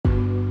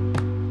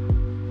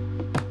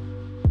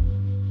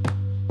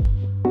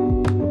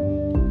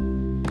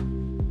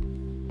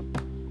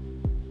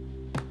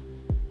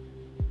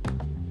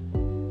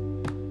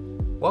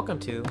Welcome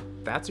to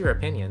That's Your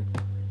Opinion.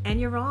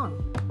 And you're wrong.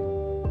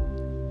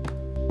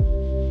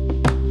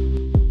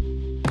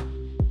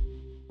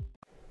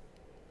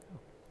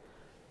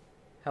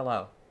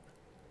 Hello.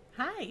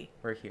 Hi.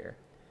 We're here.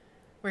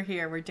 We're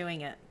here. We're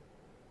doing it.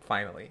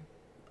 Finally.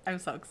 I'm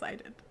so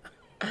excited.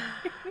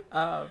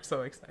 I'm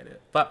so excited.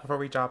 But before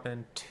we jump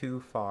in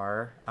too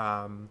far,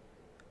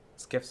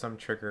 let's give some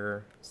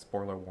trigger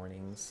spoiler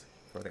warnings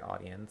for the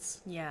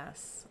audience.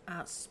 Yes.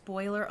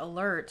 Spoiler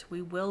alert.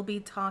 We will be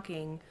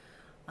talking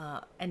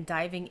and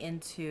diving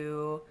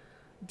into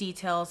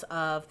details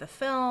of the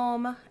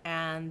film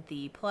and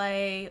the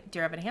play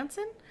Dear Evan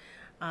Hansen.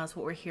 That's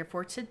what we're here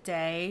for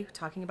today,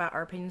 talking about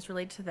our opinions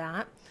related to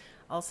that.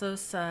 Also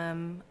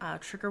some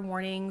trigger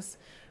warnings.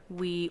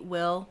 We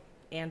will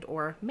and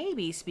or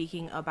maybe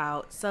speaking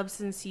about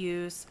substance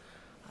use,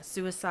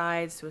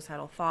 suicide,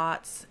 suicidal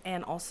thoughts,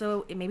 and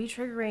also it may be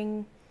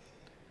triggering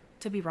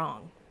to be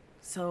wrong.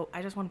 So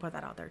I just want to put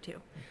that out there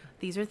too.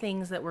 These are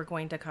things that we're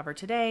going to cover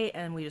today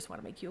and we just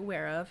want to make you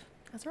aware of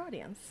as our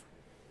audience.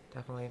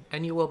 Definitely.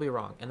 And you will be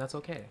wrong, and that's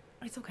okay.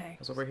 It's okay.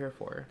 That's what we're here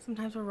for.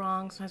 Sometimes we're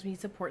wrong. Sometimes we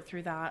need support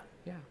through that.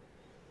 Yeah.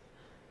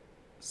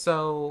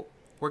 So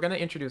we're going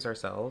to introduce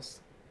ourselves.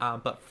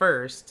 But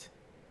first,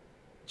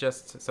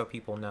 just so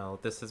people know,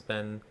 this has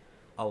been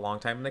a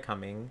long time in the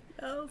coming.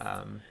 Yes.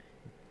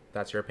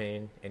 That's your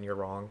opinion, and you're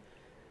wrong.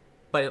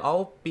 But it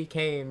all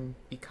became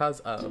because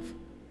of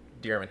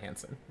Dear Evan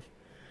Hansen.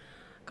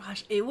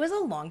 Gosh, it was a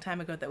long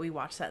time ago that we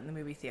watched that in the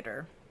movie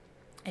theater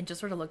and just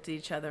sort of looked at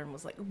each other and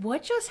was like,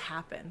 what just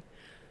happened?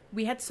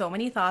 We had so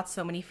many thoughts,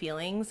 so many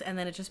feelings, and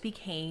then it just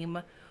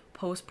became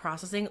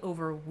post-processing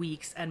over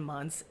weeks and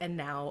months. And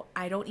now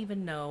I don't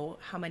even know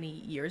how many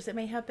years it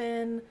may have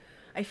been.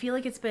 I feel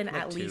like it's been Like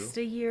at two. least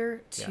a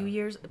year, 2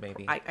 years.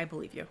 Maybe. I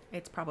believe you.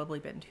 It's probably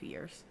been 2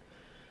 years.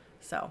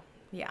 So,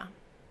 yeah.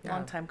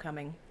 Long time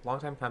coming. Long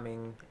time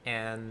coming,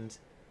 and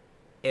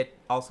it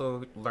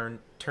also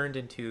turned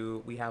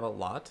into, we have a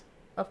lot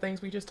of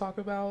things we just talk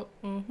about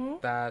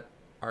that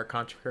are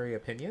contrary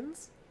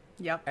opinions,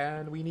 Yep.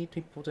 and we need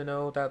people to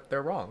know that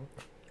they're wrong.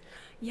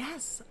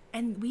 Yes.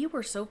 And we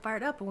were so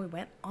fired up when we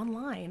went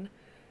online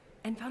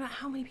and found out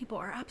how many people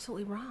are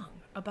absolutely wrong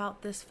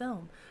about this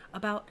film,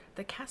 about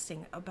the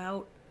casting,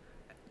 about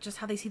just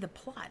how they see the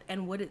plot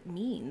and what it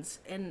means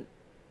and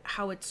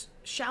how it's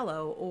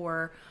shallow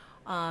or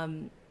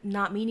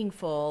not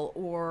meaningful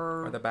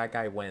Or the bad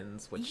guy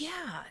wins, which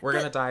Yeah, we're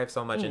going to dive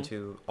so much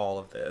into all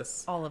of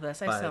this. all of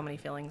this. I have so But many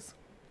feelings.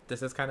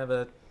 This is kind of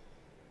a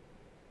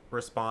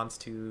response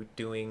to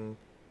doing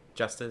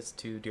justice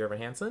to Dear Evan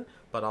Hansen,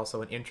 but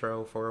also an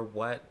intro for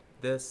what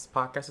this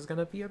podcast is going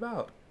to be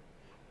about.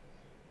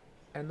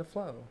 And the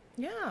flow.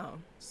 Yeah.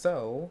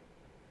 So,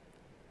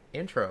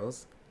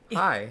 intros.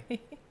 Hi,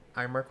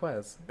 I'm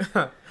Marquez.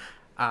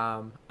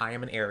 I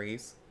am an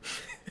Aries.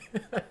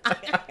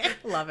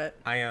 Love it.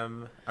 I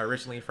am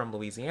originally from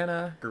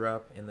Louisiana, grew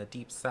up in the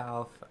deep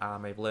south.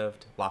 I've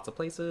lived lots of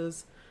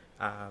places.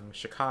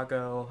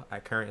 Chicago. I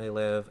currently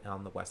live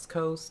on the West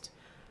Coast.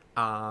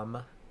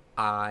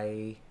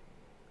 I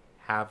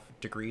have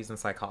degrees in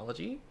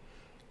psychology.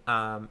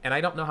 And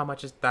I don't know how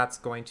much that's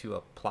going to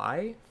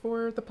apply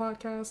for the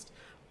podcast,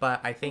 but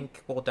I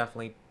think we'll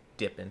definitely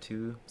dip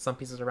into some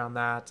pieces around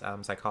that.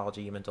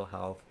 Psychology, mental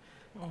health,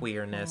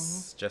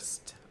 queerness,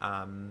 just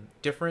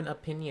different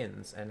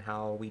opinions and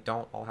how we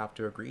don't all have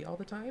to agree all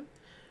the time,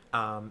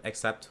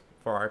 except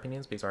for our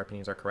opinions, because our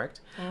opinions are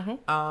correct.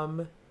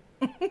 And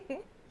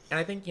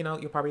I think,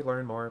 you'll probably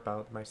learn more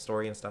about my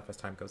story and stuff as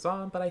time goes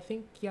on, but I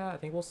think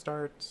we'll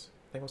start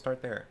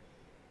there.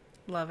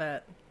 Love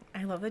it.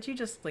 I love that you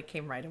just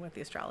came right in with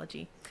the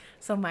astrology.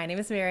 So my name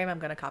is Miriam. I'm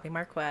going to copy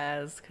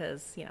Marquez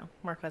because,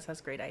 Marquez has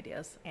great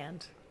ideas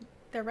and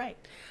they're right.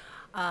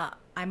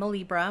 I'm a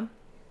Libra.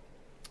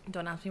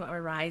 Don't ask me what my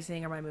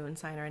rising or my moon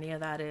sign or any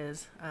of that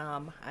is.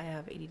 I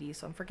have ADD,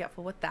 so I'm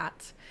forgetful with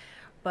that.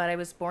 But I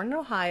was born in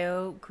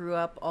Ohio, grew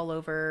up all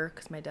over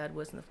because my dad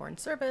was in the Foreign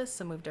Service,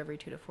 so moved every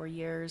 2 to 4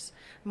 years.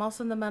 I'm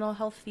also in the mental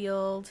health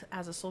field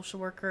as a social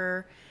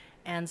worker.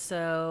 And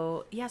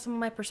so, some of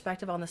my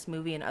perspective on this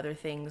movie and other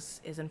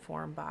things is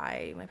informed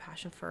by my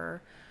passion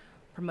for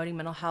promoting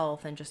mental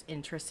health and just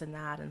interest in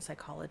that and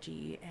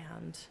psychology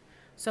and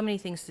so many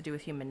things to do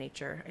with human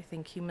nature. I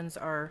think humans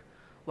are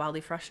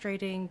wildly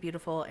frustrating,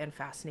 beautiful, and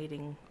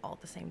fascinating all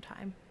at the same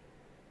time.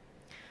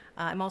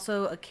 I'm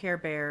also a Care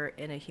Bear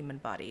in a human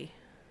body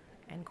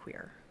and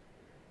queer.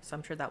 So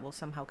I'm sure that will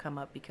somehow come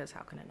up because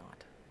how can it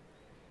not?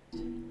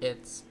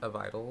 It's a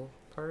vital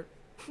part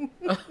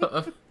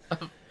of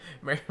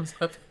Miriam's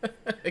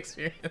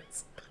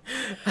experience.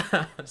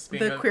 Just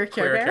being The a queer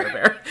Care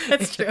Bear?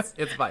 That's true.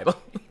 It's vital.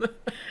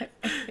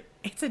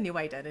 It's a new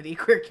identity,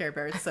 queer Care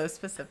Bear. It's so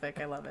specific.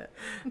 I love it.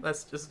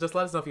 Let's just let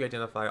us know if you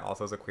identify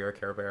also as a queer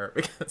Care Bear,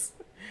 because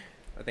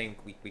I think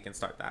we can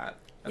start that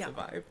as a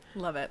vibe.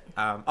 Love it.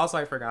 Also,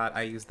 I forgot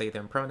I use they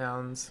them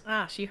pronouns.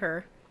 She,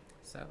 her.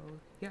 So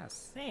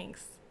yes.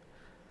 Thanks.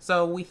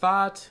 So we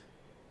thought,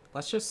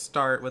 let's just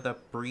start with a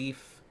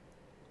brief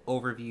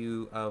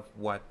overview of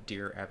what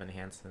Dear Evan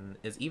Hansen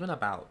is even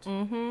about.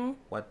 Mm-hmm.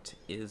 What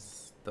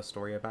is the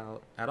story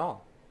about at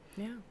all?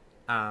 Yeah.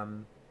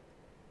 Um,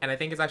 and I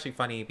think it's actually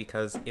funny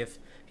because if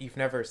you've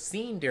never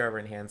seen Dear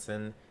Evan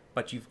Hansen,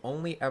 but you've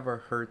only ever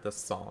heard the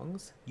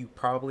songs, you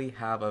probably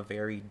have a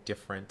very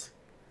different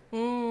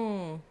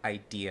Mm.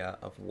 idea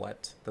of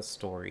what the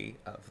story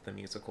of the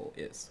musical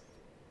is.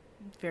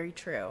 Very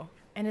true.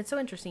 And it's so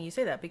interesting you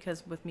say that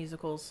because with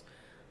musicals,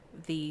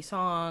 the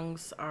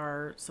songs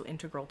are so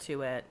integral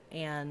to it.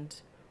 And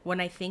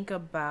when I think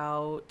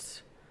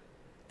about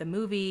the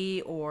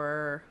movie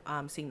or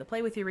seeing the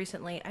play with you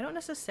recently, I don't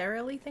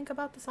necessarily think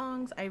about the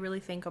songs. I really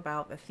think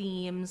about the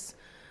themes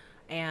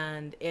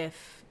and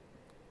if,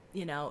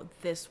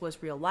 this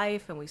was real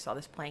life and we saw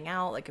this playing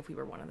out, like if we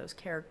were one of those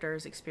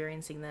characters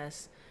experiencing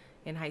this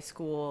in high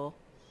school,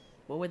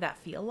 what would that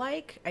feel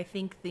like? I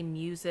think the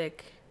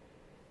music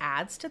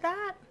adds to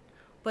that,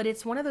 but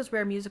it's one of those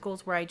rare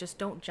musicals where I just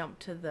don't jump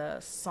to the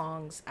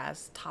songs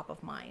as top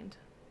of mind,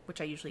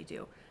 which I usually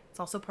do. It's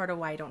also part of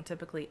why I don't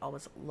typically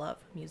always love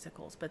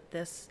musicals, but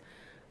this,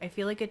 I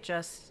feel like it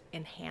just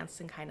enhanced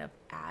and kind of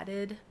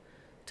added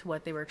to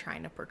what they were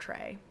trying to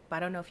portray. But I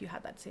don't know if you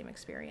had that same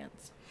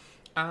experience.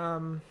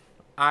 Um,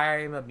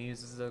 I'm a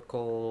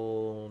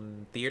musical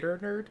theater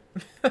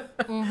nerd.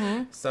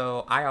 Mm-hmm.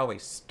 So I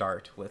always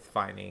start with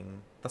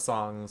finding the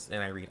songs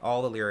and I read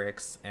all the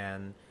lyrics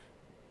and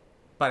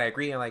but I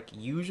agree like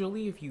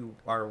usually if you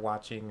are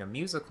watching a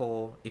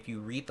musical, if you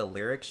read the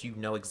lyrics, you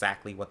know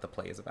exactly what the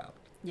play is about.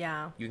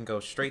 Yeah, You can go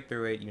straight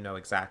through it, you know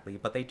exactly,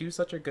 but they do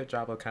such a good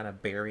job of kind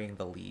of burying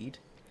the lead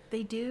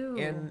they do.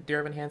 in Dear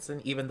Evan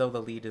Hansen, even though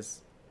the lead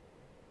is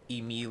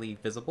immediately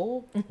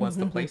visible once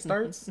the play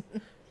starts.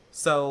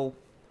 So,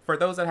 for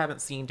those that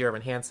haven't seen Dear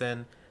Evan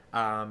Hansen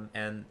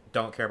and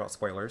don't care about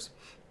spoilers,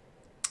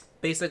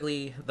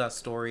 basically the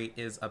story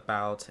is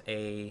about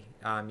a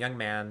young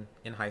man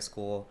in high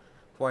school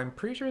who I'm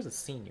pretty sure is a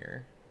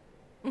senior.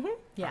 Mm-hmm.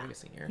 Yeah, Probably a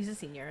senior. he's a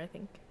senior, I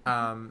think.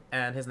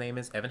 And his name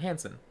is Evan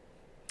Hansen.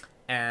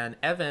 And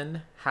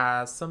Evan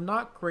has some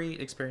not great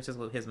experiences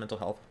with his mental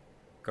health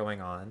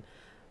going on.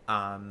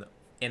 Um,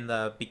 in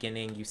the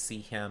beginning, you see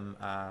him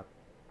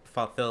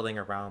fiddling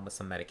around with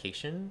some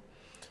medication.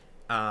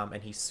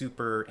 And he's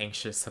super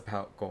anxious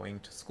about going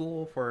to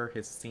school for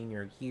his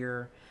senior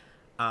year.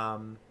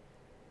 Um,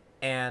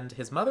 and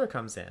his mother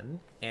comes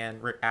in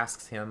and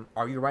asks him,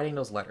 "Are you writing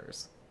those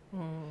letters?"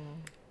 Mm.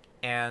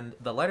 And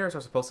the letters are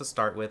supposed to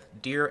start with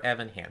 "Dear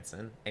Evan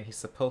Hansen," and he's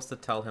supposed to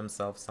tell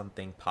himself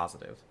something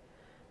positive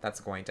that's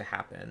going to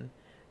happen.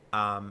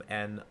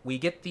 And we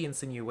get the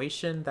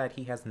insinuation that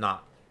he has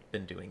not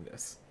been doing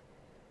this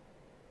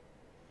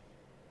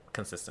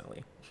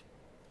consistently.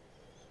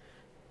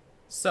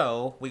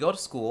 So we go to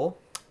school,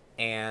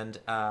 and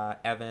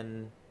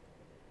Evan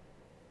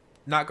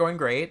not going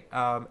great.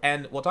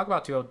 And we'll talk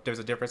about too. There's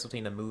a difference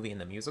between the movie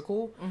and the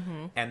musical,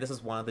 Mm-hmm. and this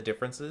is one of the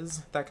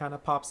differences that kind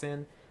of pops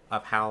in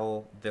of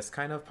how this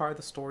kind of part of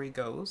the story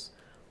goes.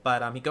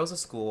 But he goes to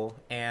school,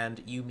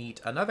 and you meet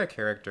another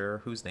character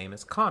whose name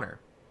is Connor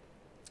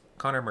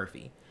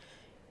Murphy,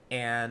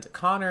 and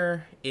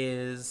Connor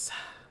is,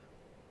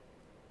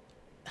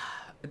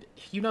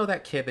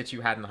 that kid that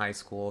you had in high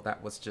school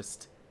that was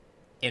just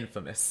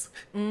infamous.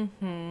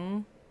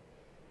 Mm-hmm.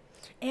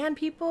 And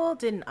people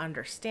didn't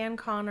understand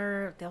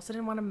Connor. They also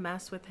didn't want to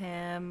mess with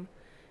him.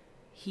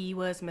 He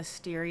was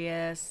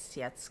mysterious,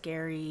 yet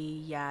scary,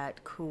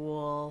 yet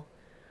cool.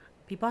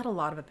 People had a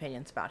lot of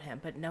opinions about him,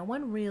 but no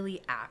one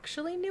really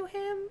actually knew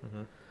him.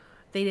 Mm-hmm.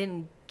 They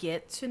didn't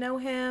get to know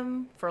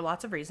him for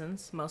lots of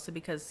reasons, mostly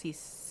because he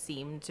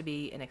seemed to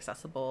be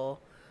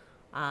inaccessible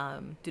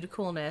due to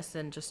coolness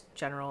and just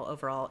general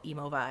overall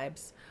emo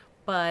vibes.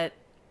 But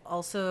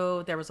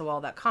also, there was a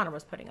wall that Connor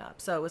was putting up.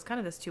 So it was kind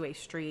of this two-way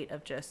street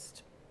of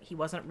just he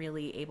wasn't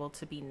really able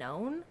to be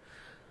known.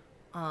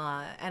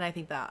 And I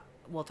think that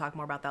we'll talk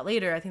more about that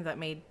later. I think that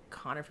made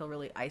Connor feel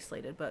really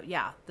isolated. But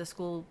yeah, the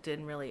school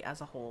didn't really, as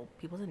a whole,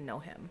 people didn't know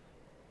him.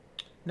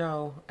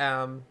 No,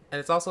 and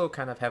it's also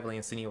kind of heavily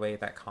insinuated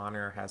that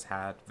Connor has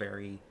had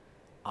very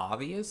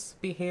obvious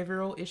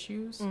behavioral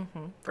issues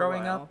Mm-hmm.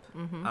 growing up.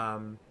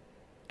 Mm-hmm.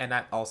 And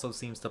that also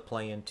seems to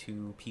play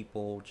into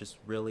people just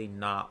really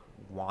not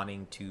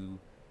wanting to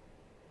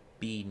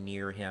be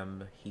near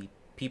him.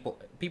 People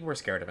were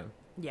scared of him.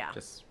 Yeah.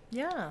 Just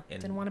Yeah.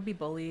 Didn't want to be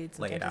bullied.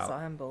 lay it Sometimes I out. saw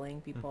him bullying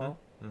people.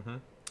 Mm-hmm.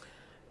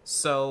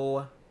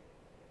 So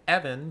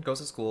Evan goes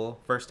to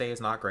school. First day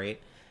is not great.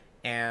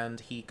 And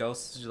he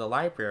goes to the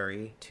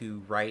library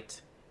to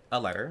write a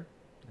letter.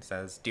 It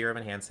says, "Dear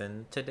Evan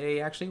Hansen, today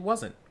actually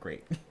wasn't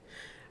great."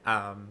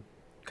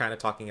 Kind of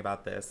talking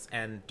about this.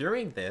 And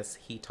during this,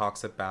 he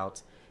talks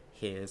about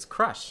his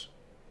crush,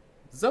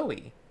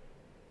 Zoe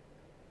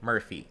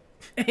Murphy,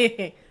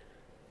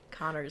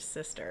 Connor's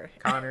sister.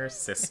 Connor's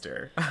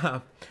sister,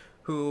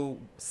 who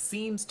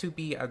seems to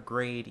be a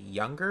grade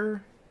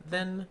younger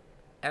than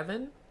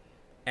Evan.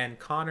 And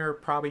Connor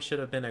probably should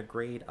have been a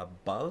grade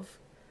above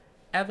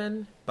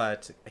Evan,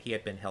 but he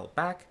had been held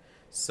back.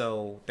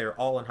 So they're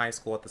all in high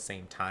school at the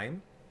same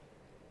time.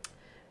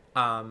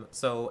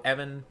 So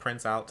Evan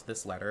prints out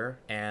this letter,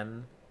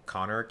 and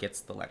Connor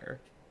gets the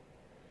letter.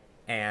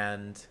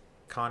 And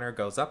Connor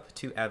goes up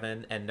to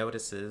Evan and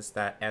notices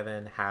that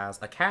Evan has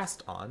a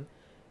cast on,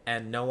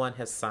 and no one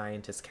has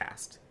signed his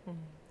cast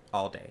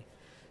all day.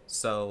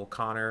 So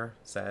Connor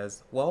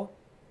says, "Well,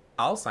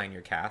 I'll sign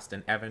your cast."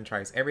 And Evan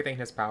tries everything in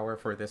his power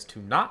for this to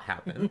not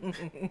happen.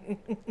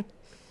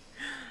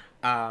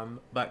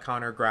 But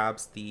Connor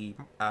grabs the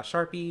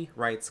Sharpie,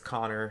 writes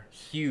Connor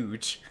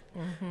huge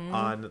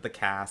on the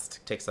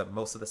cast, takes up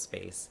most of the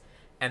space,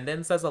 and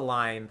then says a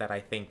line that I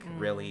think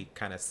really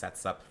kind of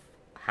sets up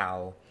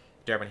how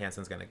Evan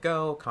Hansen's going to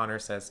go. Connor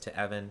says to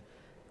Evan,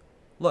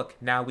 "Look,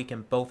 now we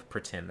can both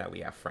pretend that we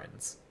have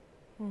friends."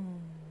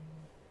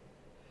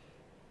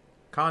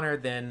 Connor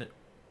then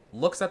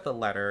looks at the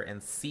letter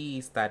and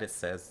sees that it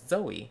says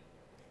Zoe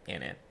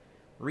in it,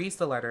 reads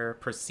the letter,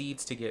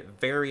 proceeds to get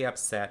very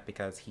upset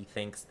because he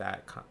thinks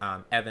that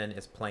Evan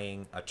is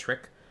playing a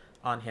trick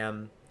on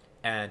him,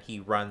 and he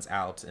runs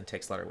out and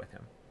takes the letter with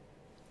him.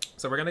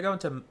 So we're going to go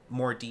into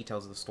more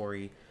details of the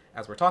story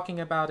as we're talking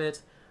about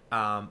it,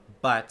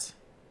 but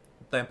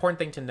the important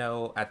thing to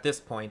know at this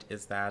point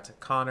is that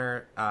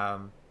Connor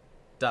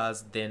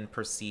does then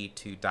proceed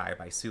to die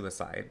by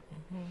suicide.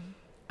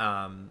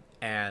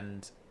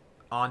 And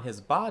on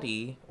his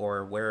body,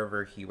 or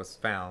wherever he was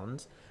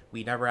found,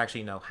 we never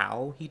actually know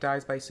how he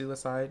dies by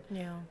suicide.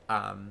 Yeah.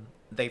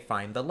 They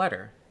find the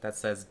letter that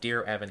says,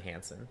 "Dear Evan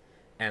Hansen."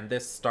 And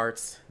this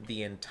starts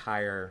the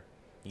entire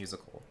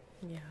musical.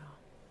 Yeah.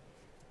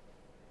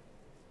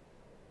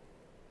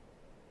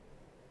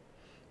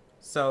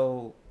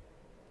 So,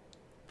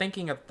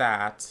 thinking of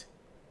that,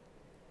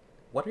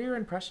 what are your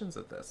impressions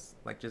of this?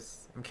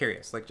 I'm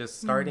curious. Just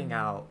starting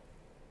out,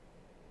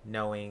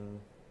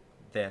 knowing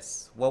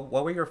this, what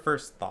were your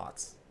first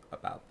thoughts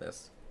about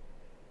this?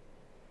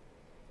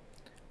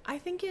 I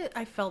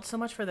felt so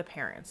much for the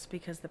parents,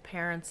 because the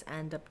parents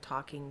end up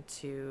talking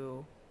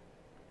to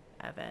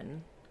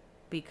Evan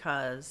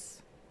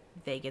because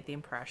they get the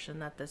impression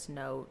that this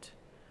note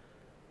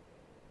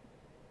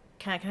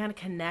kind of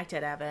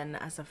connected Evan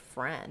as a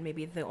friend,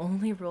 maybe the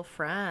only real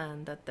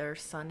friend that their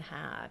son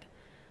had.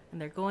 And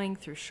they're going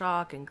through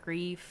shock and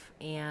grief,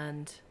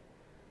 and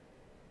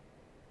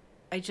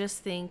I just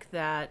think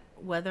that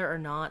whether or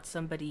not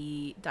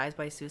somebody dies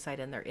by suicide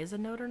and there is a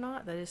note or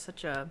not, that is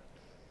such a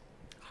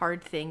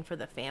hard thing for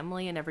the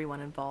family and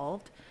everyone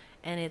involved.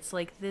 And it's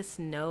like this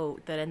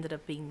note that ended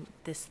up being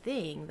this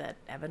thing that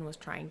Evan was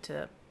trying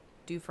to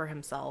do for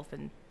himself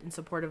and in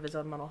support of his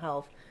own mental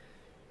health,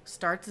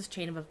 starts this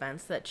chain of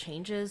events that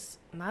changes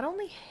not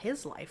only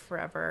his life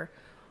forever,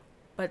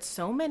 but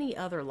so many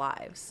other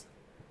lives.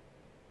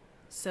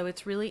 So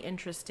it's really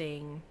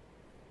interesting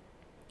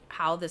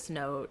how this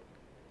note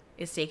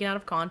is taken out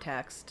of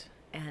context,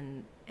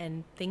 and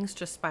things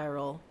just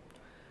spiral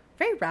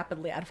very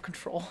rapidly out of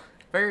control.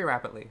 Very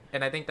rapidly.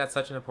 And I think that's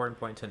such an important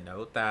point to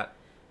note, that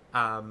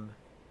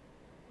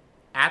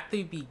at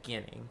the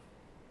beginning,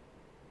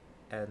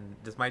 and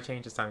this might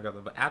change as time goes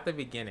on, but at the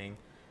beginning,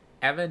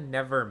 Evan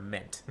never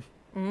meant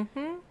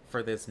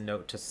for this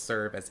note to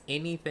serve as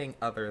anything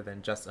other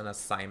than just an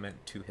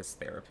assignment to his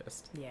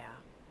therapist. Yeah.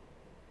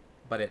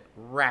 But it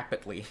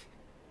rapidly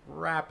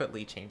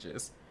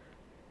changes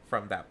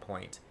from that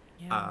point.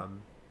 Yeah.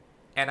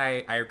 And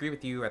I agree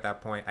with you at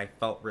that point. I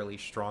felt really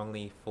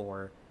strongly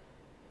for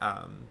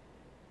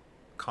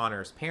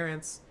Connor's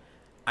parents.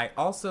 I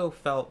also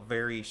felt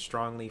very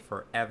strongly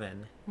for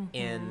Evan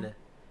in,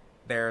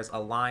 there's a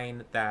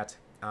line that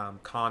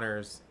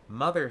Connor's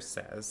mother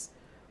says,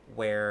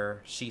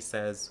 where she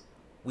says,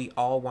 "We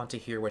all want to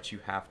hear what you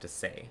have to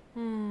say."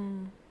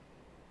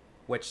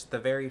 Which the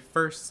very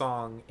first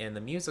song in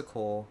the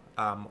musical,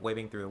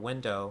 Waving Through the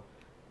Window,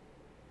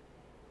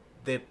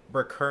 the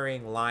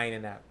recurring line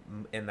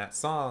in that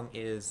song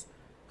is,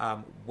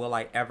 "Will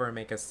I ever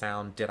make a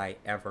sound? Did I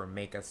ever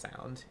make a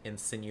sound?"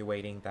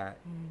 Insinuating that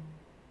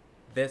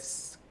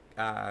this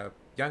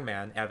young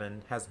man,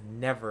 Evan, has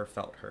never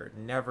felt heard,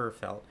 never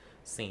felt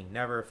seen,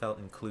 never felt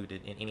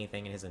included in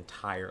anything in his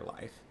entire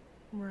life.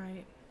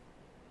 Right.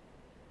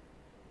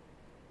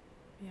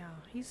 Yeah,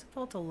 he's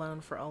felt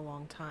alone for a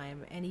long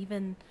time. And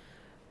even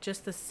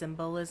just the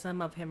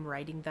symbolism of him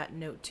writing that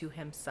note to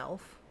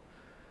himself,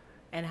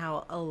 and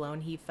how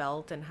alone he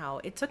felt, and how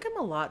it took him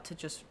a lot to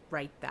just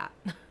write that.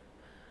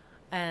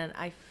 And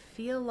I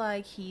feel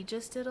like he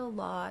just did a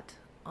lot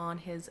on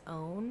his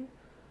own.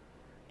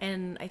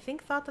 And I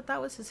think thought that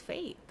that was his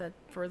fate, that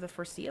for the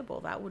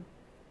foreseeable, that would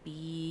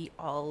be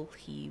all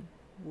he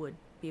would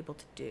be able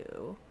to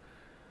do.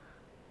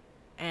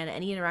 And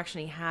any interaction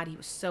he had, he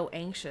was so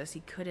anxious, he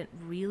couldn't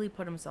really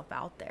put himself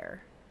out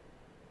there.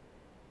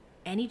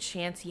 Any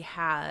chance he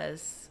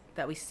has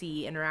that we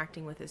see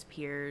interacting with his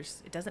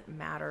peers, it doesn't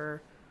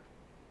matter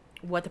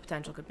what the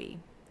potential could be.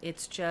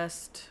 It's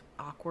just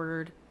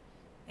awkward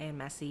and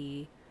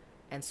messy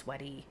and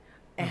sweaty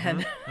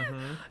and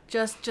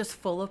just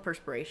full of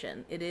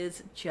perspiration. It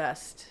is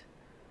just,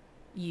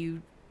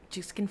 you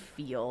just can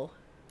feel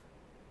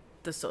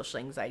the social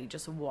anxiety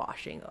just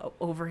washing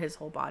over his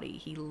whole body.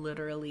 He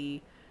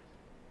literally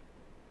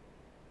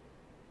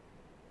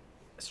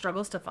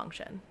struggles to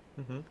function.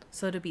 Mm-hmm.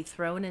 So to be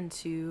thrown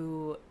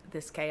into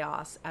this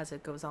chaos as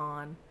it goes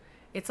on,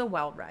 it's a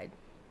wild ride.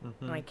 And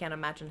Mm-hmm. I can't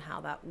imagine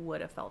how that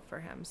would have felt for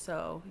him.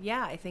 So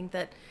yeah, I think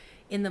that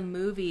in the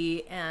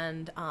movie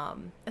and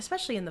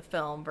especially in the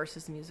film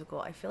versus the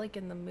musical, I feel like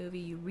in the movie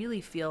you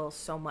really feel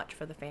so much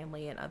for the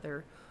family and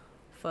other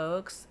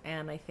folks.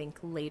 And I think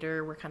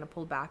later we're kind of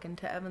pulled back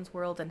into Evan's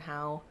world and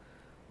how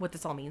what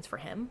this all means for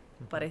him.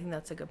 But I think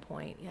that's a good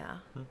point. Yeah.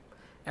 Mm-hmm.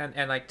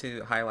 And like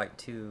to highlight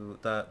too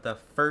the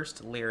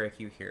first lyric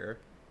you hear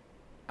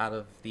out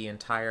of the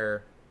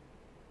entire,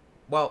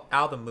 well,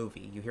 out of the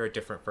movie you hear a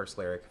different first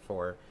lyric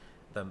for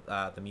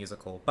the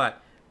musical,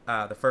 but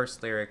the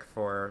first lyric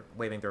for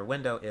Waving Through a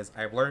Window is,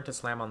 I've learned to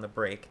slam on the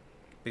brake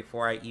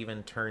before I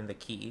even turn the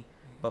key,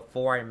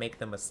 before I make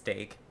the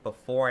mistake,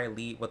 before I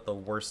lead with the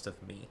worst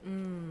of me.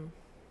 Mm.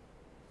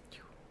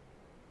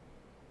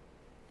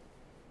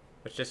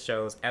 Which just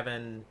shows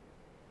Evan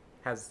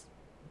has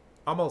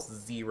almost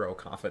zero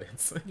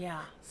confidence.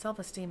 Yeah.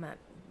 Self-esteem at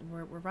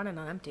we're running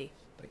on empty.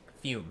 Like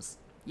fumes.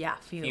 Yeah.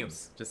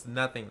 Fumes. Just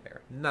nothing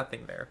there.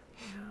 Nothing there.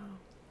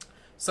 Yeah.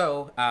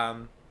 So,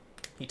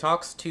 he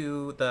talks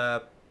to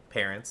the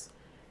parents,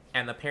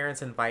 and the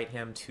parents invite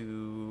him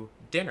to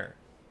dinner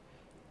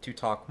to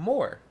talk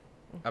more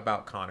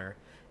about Connor.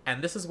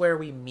 And this is where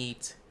we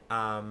meet,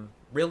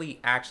 really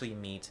actually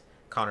meet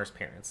Connor's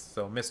parents.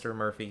 So Mr.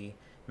 Murphy,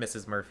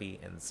 Mrs. Murphy,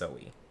 and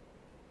Zoe.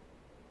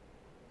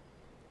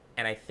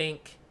 And I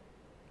think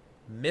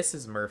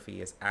Mrs.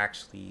 Murphy is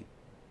actually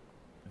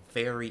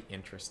very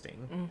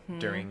interesting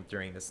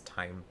during this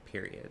time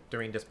period,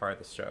 during this part of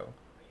the show.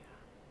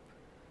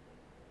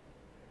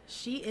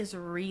 She is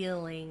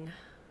reeling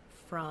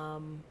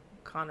from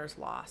Connor's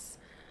loss.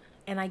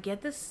 And I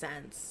get the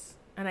sense,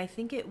 and I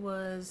think it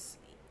was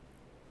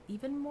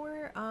even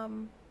more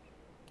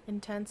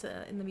intense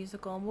in the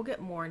musical, and we'll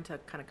get more into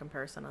kind of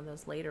comparison on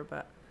those later,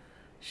 but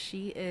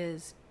she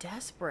is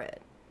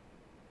desperate,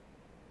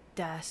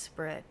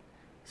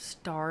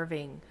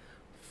 starving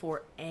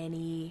for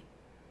any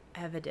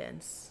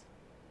evidence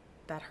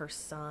that her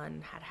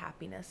son had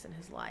happiness in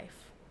his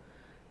life,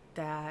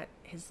 that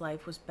his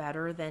life was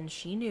better than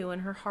she knew in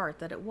her heart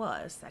that it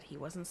was, that he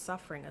wasn't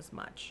suffering as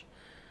much.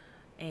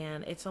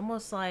 And it's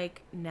almost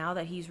like now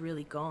that he's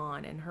really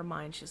gone, in her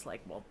mind she's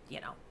like, well,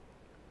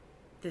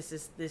 this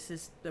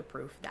is the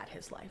proof that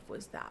his life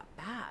was that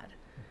bad.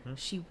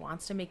 She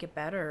wants to make it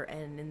better,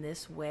 and in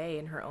this way,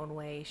 in her own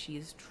way,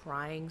 she's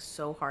trying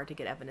so hard to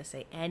get Evan to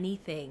say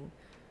anything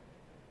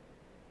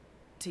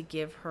to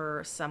give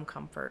her some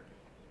comfort.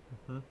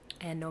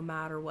 And no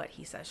matter what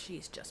he says,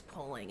 she's just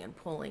pulling and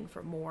pulling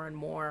for more and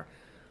more,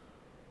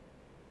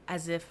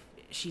 as if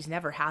she's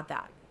never had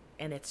that,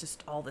 and it's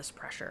just all this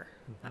pressure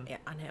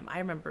on him. I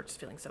remember just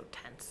feeling so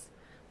tense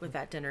with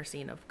that dinner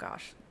scene of,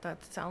 gosh,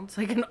 that sounds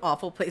like an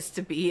awful place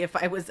to be if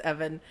I was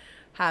Evan,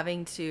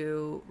 having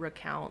to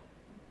recount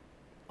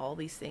all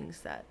these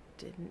things that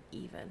didn't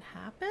even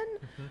happen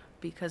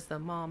because the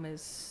mom is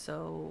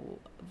so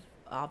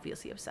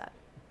obviously upset.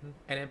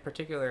 And in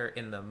particular,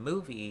 in the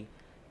movie,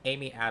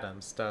 Amy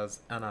Adams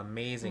does an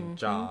amazing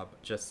job.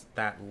 Just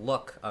that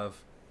look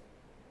of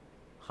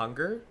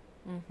hunger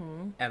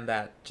and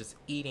that just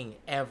eating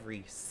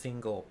every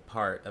single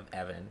part of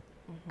Evan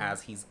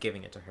as he's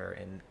giving it to her.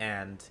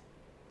 And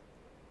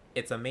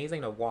it's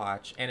amazing to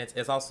watch. And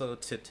it's also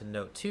to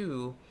note,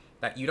 too,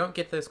 that you don't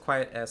get this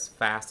quite as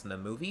fast in the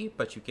movie,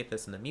 but you get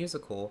this in the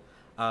musical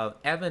of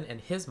Evan and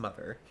his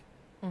mother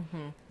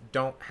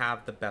don't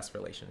have the best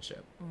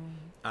relationship.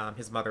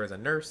 His mother is a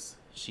nurse.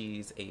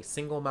 She's a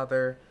single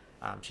mother.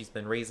 She's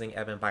been raising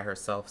Evan by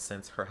herself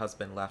since her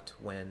husband left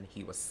when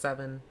he was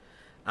 7.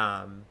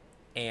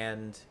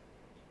 And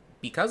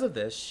because of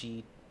this,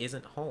 she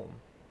isn't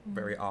home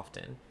very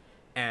often.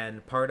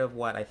 And part of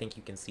what I think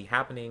you can see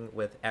happening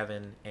with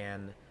Evan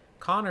and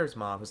Connor's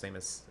mom, whose name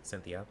is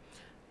Cynthia,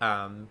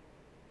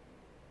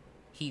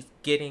 he's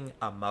getting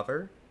a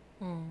mother,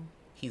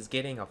 he's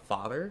getting a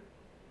father,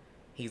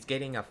 he's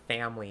getting a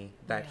family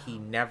that he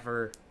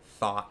never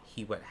thought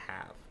he would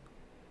have.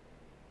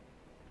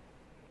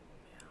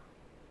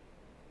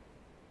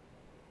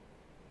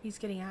 He's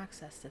getting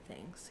access to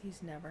things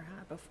he's never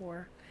had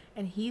before,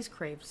 and he's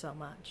craved so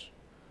much.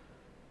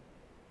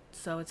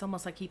 So it's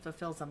almost like he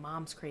fulfills a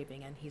mom's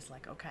craving, and he's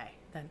like, okay,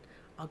 then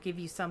I'll give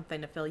you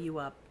something to fill you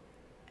up.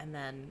 And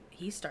then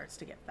he starts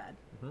to get fed.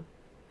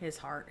 His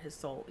heart, his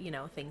soul,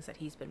 things that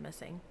he's been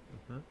missing.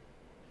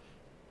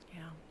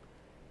 Yeah.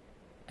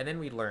 And then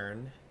we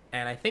learn,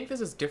 and I think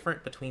this is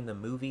different between the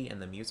movie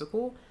and the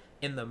musical.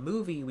 In the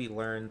movie, we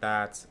learn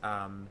that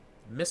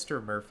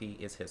Mr. Murphy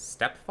is his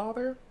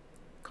stepfather,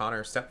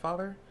 Connor's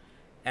stepfather.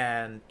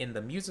 And in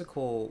the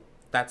musical,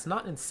 that's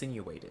not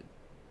insinuated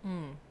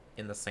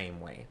in the same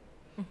way.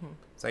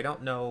 So I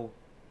don't know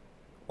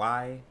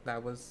why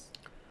that was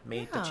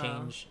made to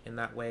change in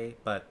that way,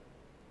 but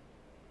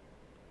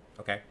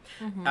okay.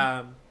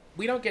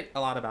 We don't get a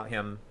lot about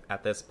him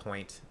at this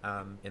point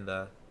in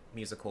the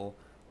musical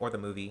or the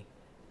movie.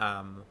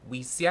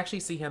 We actually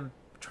see him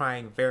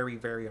trying very,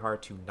 very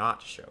hard to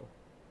not show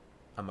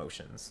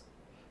emotions.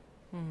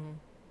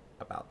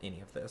 about any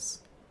of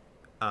this,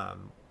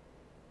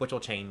 which will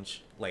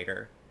change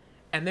later.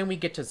 And then we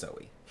get to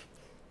Zoe.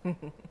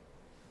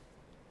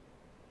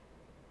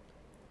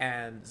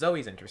 And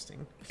Zoe's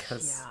interesting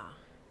because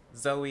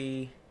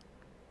Zoe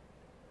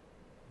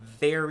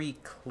very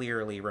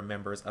clearly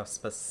remembers a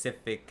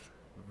specific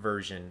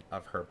version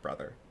of her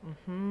brother.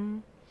 Mm-hmm.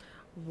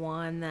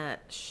 One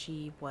that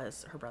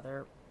her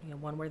brother,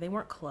 one where they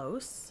weren't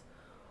close,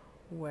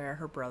 where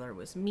her brother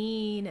was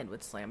mean and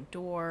would slam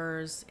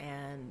doors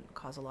and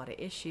cause a lot of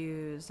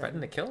issues.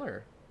 Threatened to kill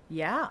her.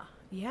 Yeah.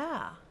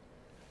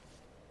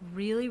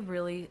 Really,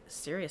 really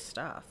serious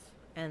stuff.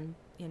 And,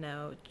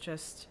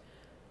 just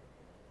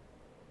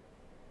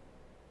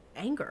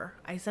anger.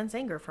 I sense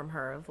anger from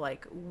her of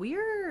like,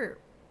 we're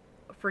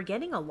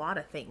forgetting a lot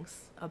of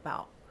things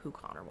about who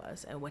Connor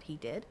was and what he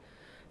did,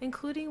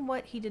 including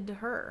what he did to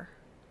her.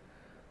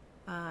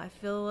 I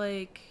feel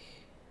like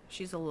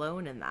she's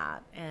alone in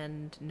that,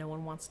 and no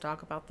one wants to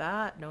talk about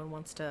that. No one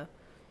wants to,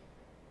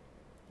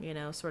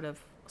 sort of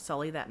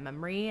sully that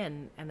memory,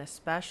 and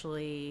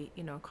especially,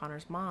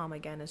 Connor's mom,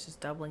 again, is just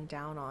doubling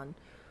down on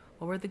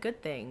what were the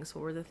good things,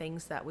 what were the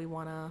things that we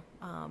want to,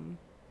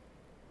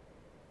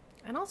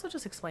 and also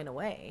just explain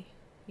away,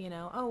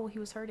 oh, he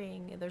was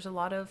hurting. There's a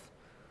lot of,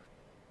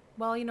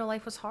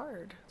 life was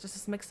hard. Just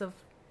this mix of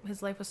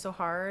his life was so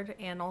hard,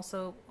 and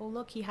also, oh,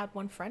 look, he had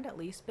one friend at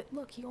least, but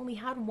look, he only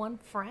had one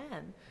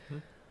friend. Mm-hmm.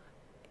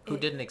 Who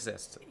didn't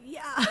exist.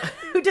 Yeah.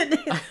 Who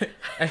didn't.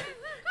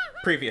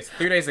 Previous,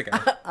 3 days ago.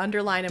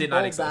 Underline and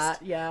bold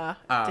that. Yeah.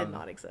 Did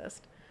not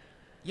exist.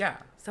 Yeah.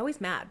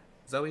 Zoe's mad.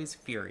 Zoe's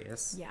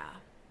furious. Yeah.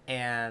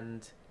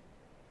 And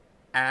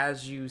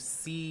as you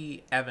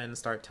see Evan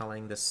start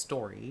telling this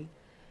story,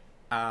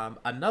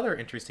 another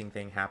interesting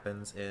thing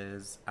happens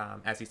is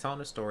as he's telling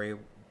the story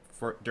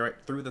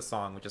through the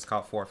song, which is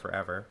called For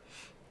Forever,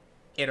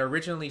 it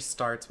originally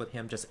starts with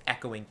him just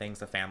echoing things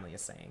the family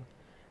is saying.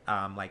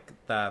 Like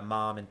the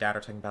mom and dad are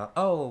talking about,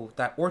 oh,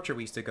 that orchard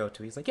we used to go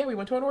to. He's like, yeah, we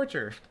went to an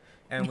orchard.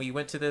 And we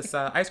went to this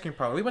ice cream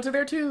parlor. We went to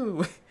there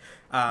too.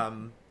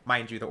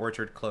 Mind you, the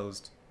orchard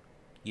closed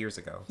years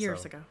ago.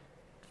 Years ago.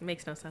 It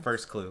makes no sense.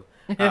 First clue.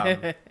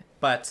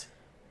 But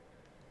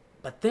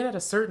then at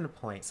a certain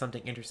point,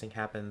 something interesting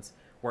happens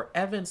where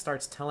Evan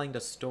starts telling the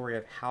story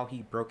of how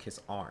he broke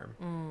his arm.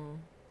 Mm.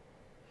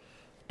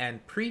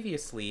 And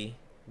previously,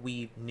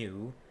 we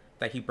knew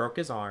that he broke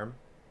his arm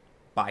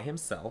by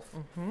himself,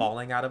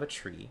 falling out of a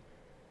tree,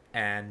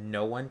 and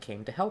no one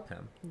came to help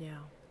him. Yeah.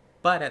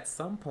 But at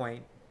some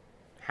point,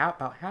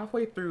 about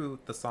halfway through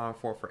the song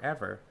For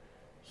Forever,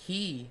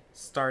 he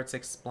starts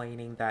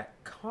explaining that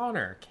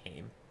Connor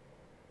came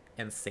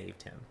and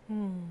saved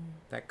him.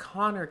 That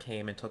Connor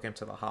came and took him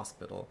to the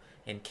hospital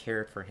and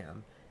cared for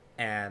him.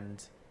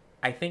 And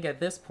I think at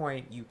this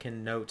point you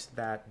can note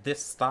that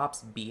this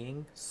stops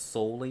being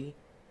solely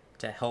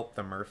to help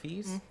the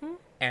Murphys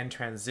and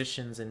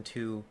transitions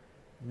into,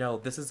 no,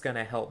 this is going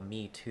to help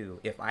me too.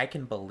 If I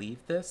can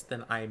believe this,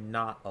 then I'm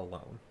not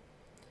alone.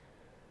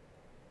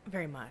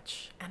 Very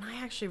much. And I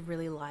actually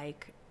really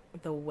like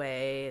the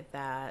way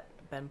that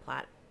Ben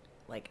Platt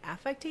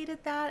affected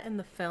that in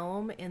the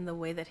film, in the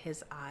way that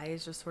his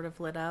eyes just sort of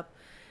lit up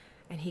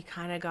and he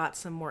kind of got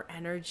some more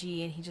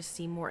energy and he just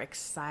seemed more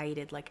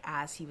excited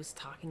as he was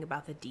talking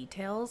about the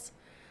details.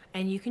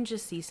 And you can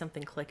just see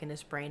something click in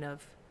his brain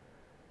of,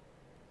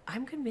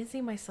 I'm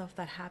convincing myself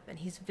that happened.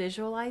 He's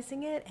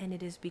visualizing it and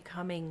it is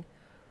becoming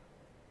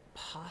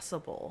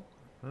possible.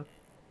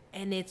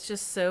 And it's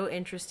just so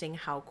interesting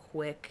how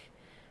quick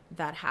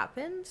that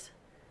happened.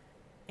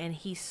 And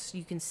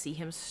you can see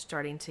him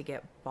starting to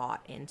get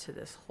bought into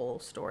this whole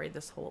story,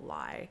 this whole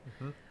lie,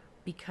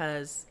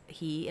 because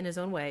he, in his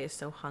own way, is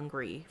so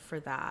hungry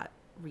for that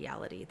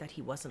reality that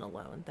he wasn't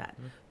alone, that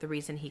the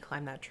reason he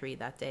climbed that tree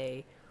that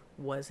day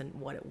wasn't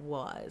what it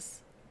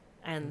was.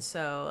 And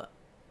so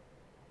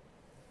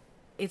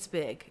it's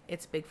big.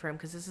 It's big for him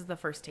because this is the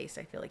first taste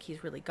I feel like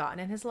he's really gotten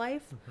in his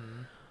life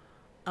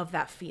of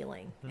that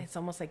feeling. It's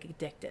almost like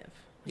addictive.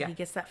 He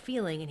gets that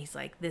feeling and he's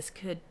like, this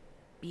could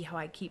be how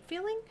I keep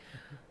feeling.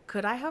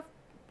 Could I have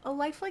a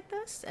life like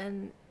this?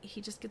 And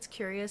he just gets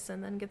curious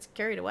and then gets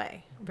carried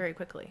away very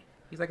quickly.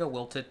 He's like a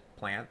wilted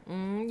plant.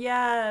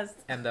 Yes.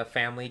 And the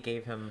family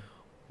gave him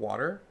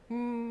water.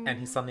 And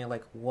he's suddenly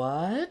like,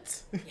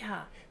 what?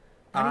 Yeah.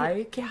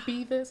 I can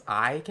be this.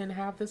 I can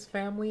have this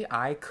family.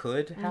 I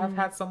could have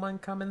had someone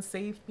come and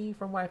save me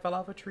from when I fell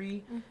off a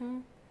tree.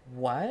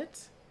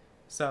 What?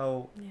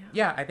 So,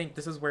 yeah, I think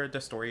this is where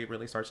the story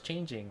really starts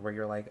changing, where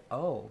you're like,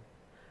 oh,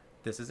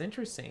 this is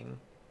interesting.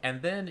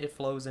 And then it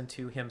flows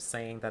into him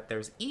saying that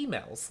there's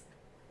emails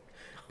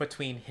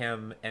between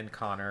him and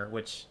Connor,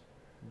 which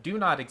do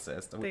not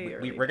exist. We're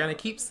going to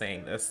keep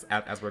saying this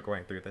as we're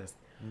going through this.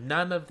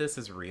 None of this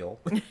is real.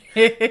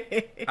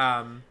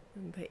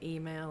 The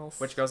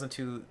emails. Which goes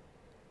into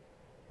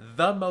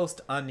the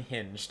most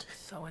unhinged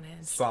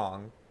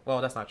song. Well,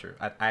 that's not true.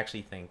 I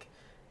actually think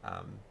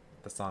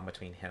the song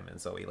between him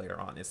and Zoe later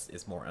on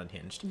is more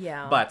unhinged.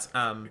 Yeah. But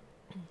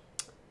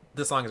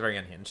the song is very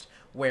unhinged,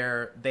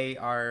 where they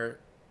are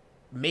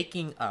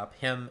making up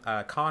him,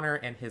 Connor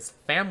and his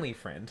family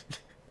friend,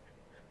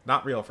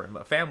 not real friend,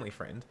 but family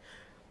friend,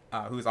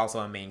 who's also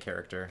a main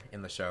character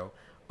in the show,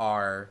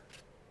 are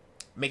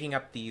making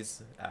up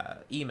these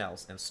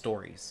emails and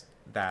stories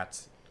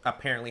that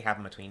apparently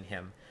happened between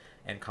him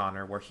and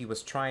Connor, where he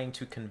was trying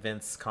to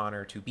convince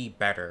Connor to be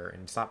better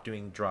and stop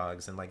doing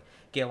drugs and like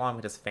get along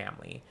with his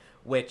family.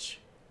 Which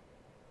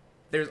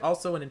there's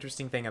also an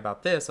interesting thing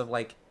about this of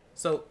like,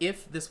 so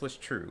if this was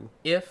true,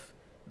 if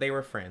they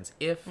were friends,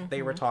 if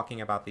they were talking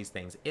about these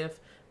things, if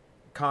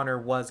Connor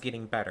was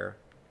getting better,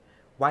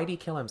 why'd he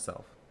kill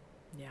himself?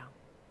 Yeah.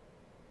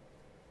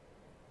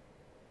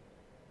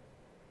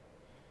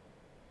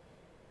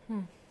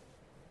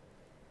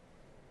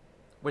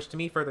 Which to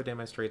me further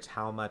demonstrates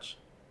how much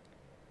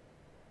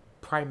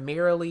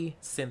primarily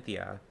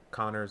Cynthia,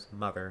 Connor's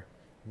mother,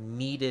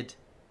 needed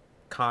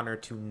Connor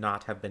to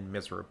not have been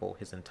miserable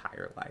his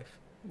entire life.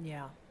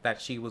 Yeah. That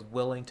she was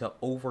willing to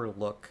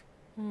overlook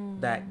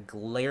that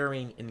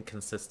glaring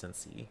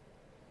inconsistency.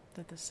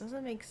 That this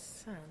doesn't make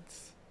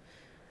sense.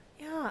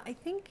 Yeah, I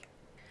think.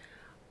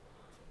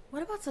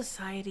 What about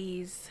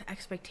society's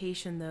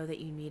expectation, though, that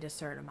you need a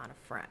certain amount of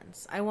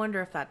friends? I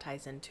wonder if that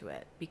ties into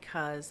it,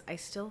 because I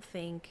still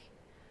think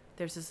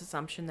there's this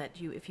assumption that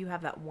if you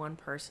have that one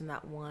person,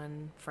 that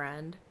one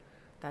friend,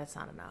 that it's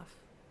not enough.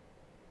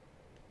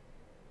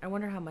 I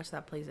wonder how much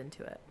that plays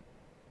into it.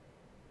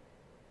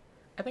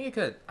 I think it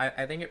could.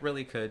 I think it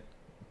really could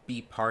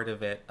be part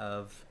of it.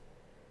 Of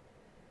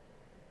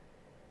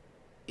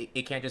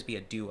it can't just be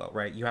a duo,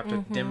 right? You have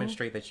to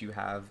demonstrate that you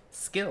have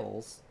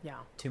skills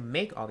to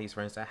make all these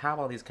friends, to have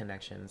all these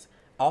connections.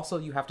 Also,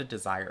 you have to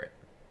desire it.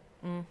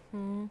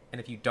 And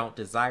if you don't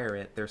desire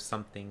it, there's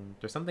something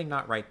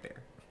not right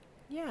there.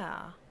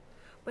 Yeah.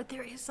 But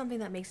there is something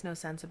that makes no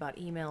sense about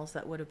emails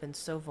that would have been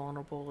so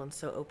vulnerable and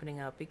so opening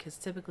up, because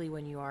typically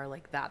when you are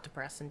like that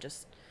depressed and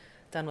just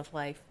done with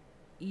life,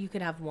 you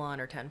could have 1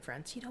 or 10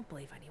 friends. You don't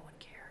believe anyone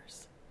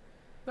cares.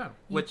 No,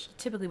 You which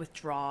typically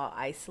withdraw,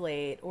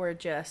 isolate, or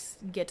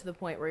just get to the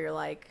point where you're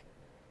like,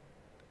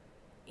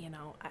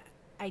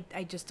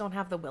 I just don't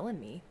have the will in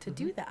me to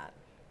do that.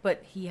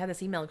 But he had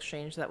this email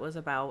exchange that was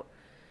about,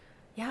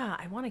 yeah,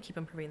 I want to keep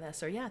improving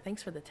this, or yeah,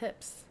 thanks for the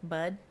tips,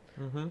 bud.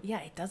 Yeah,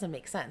 it doesn't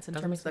make sense in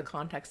terms of the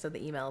context of the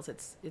emails.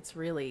 It's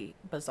really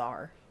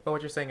bizarre. But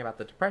what you're saying about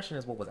the depression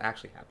is what was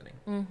actually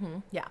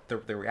happening. Yeah.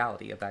 The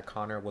reality of that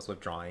Connor was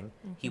withdrawing.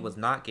 He was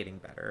not getting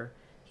better.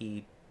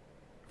 He,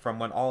 from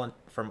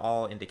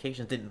all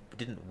indications,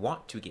 didn't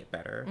want to get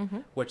better,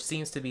 which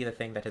seems to be the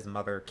thing that his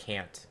mother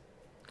can't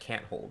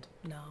hold.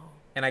 No.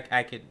 And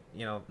I could,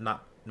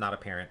 not a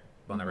parent,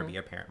 will never be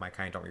a parent. My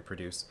kind don't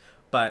reproduce.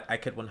 But I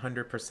could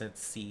 100%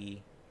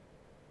 see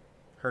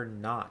her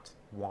not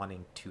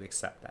wanting to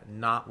accept that,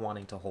 not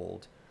wanting to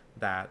hold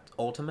that.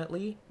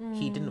 Ultimately,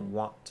 he didn't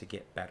want to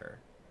get better.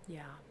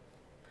 Yeah.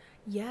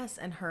 Yes,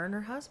 and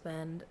her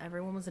husband,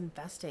 everyone was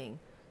investing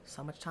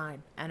so much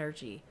time,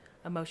 energy,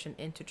 emotion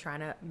into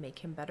trying to make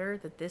him better,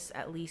 that this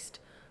at least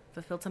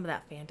fulfilled some of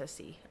that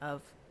fantasy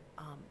of,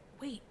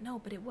 wait, no,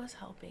 but it was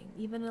helping.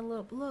 Even a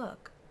little,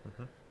 look,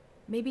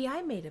 maybe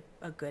I made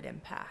a good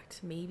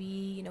impact.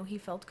 Maybe, he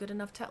felt good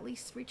enough to at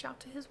least reach out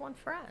to his one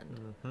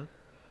friend.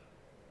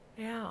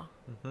 Yeah.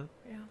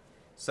 Yeah.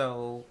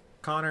 So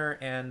Connor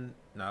and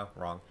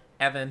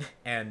Evan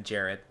and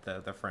Jared,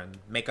 the friend,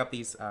 make up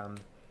these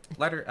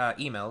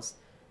emails,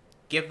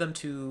 give them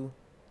to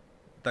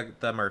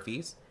the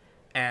Murphys,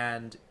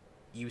 and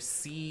you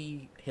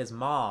see his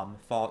mom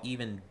fall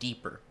even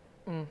deeper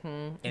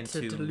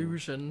into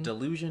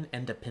delusion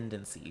and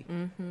dependency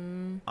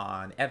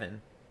on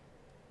Evan,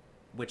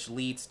 which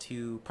leads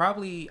to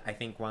probably, I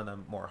think, one of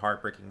the more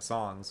heartbreaking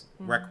songs,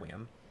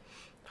 Requiem.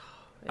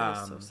 It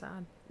is so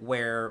sad.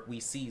 Where we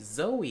see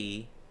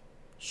Zoe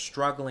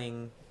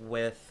struggling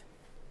with,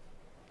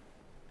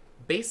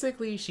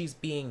 basically she's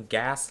being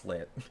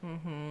gaslit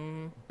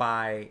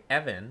by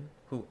Evan,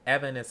 who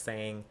Evan is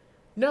saying,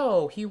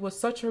 no, he was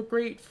such a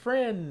great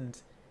friend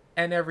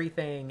and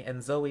everything.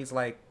 And Zoe's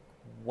like,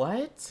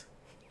 what?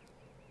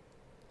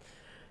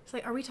 It's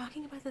like, are we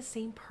talking about the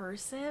same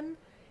person?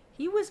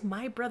 He was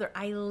my brother.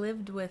 I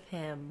lived with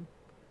him.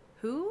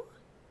 Who?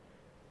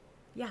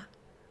 Yeah.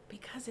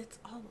 Because it's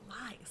all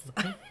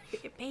lies.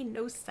 It made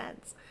no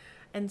sense.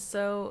 And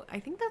so I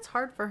think that's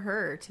hard for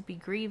her to be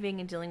grieving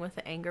and dealing with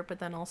the anger, but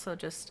then also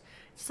just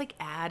like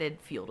added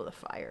fuel to the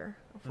fire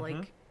of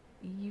like,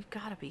 you've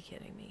got to be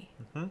kidding me.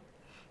 And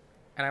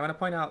I want to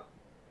point out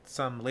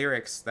some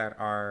lyrics that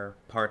are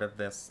part of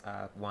this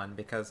one,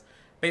 because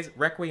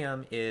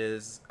Requiem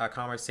is a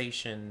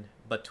conversation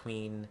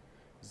between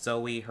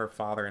Zoe, her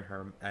father,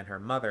 and her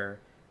mother,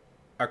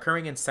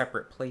 occurring in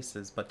separate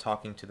places but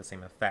talking to the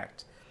same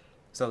effect.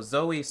 So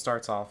Zoe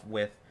starts off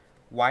with,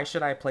 why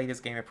should I play this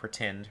game of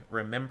pretend,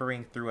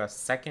 remembering through a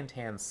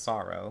second-hand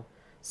sorrow,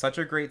 such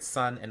a great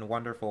son and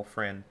wonderful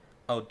friend,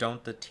 oh,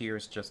 don't the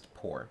tears just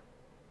pour?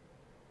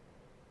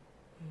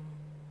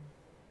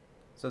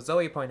 So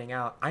Zoe pointing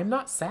out, I'm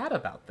not sad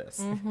about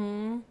this.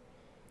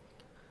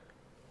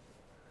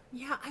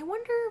 Yeah, I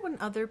wonder when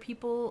other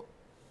people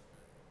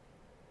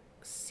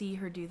see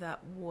her do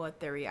that, what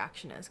their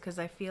reaction is, because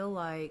I feel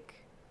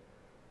like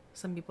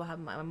some people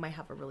might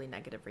have a really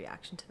negative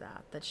reaction to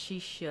that. That she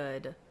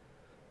should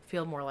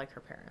feel more like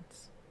her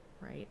parents,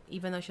 right?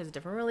 Even though she has a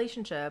different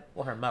relationship.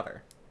 Well, her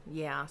mother.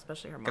 Yeah,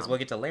 especially her mom. Because we'll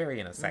get to Larry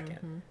in a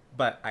second.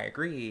 But I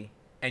agree.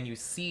 And you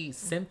see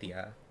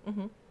Cynthia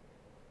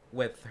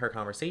with her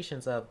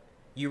conversations of,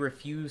 you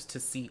refuse to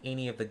see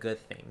any of the good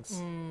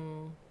things.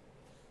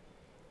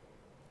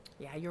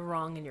 Yeah, you're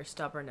wrong in your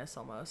stubbornness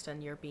almost,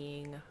 and you're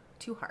being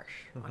too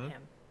harsh on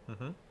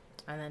him.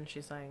 And then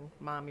she's saying,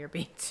 Mom, you're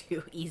being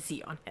too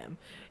easy on him.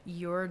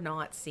 You're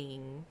not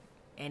seeing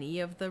any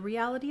of the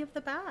reality of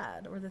the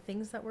bad or the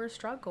things that were a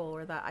struggle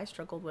or that I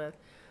struggled with.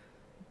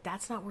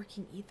 That's not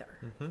working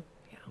either.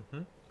 Yeah.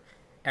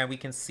 And we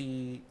can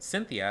see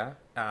Cynthia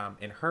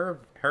in her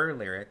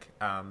lyric.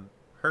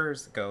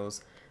 Hers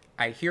goes,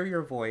 I hear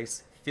your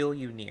voice, feel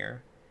you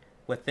near.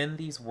 Within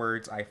these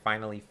words, I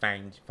finally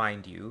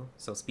find you.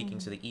 So speaking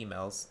to the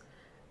emails.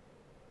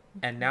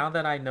 And now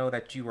that I know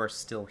that you are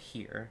still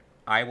here,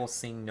 I will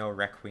sing no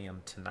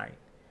requiem tonight.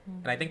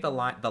 And I think the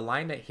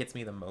line that hits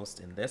me the most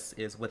in this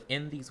is,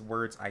 within these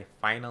words, I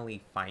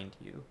finally find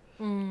you.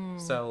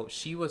 So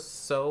she was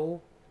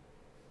so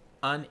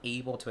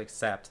unable to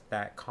accept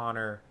that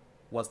Connor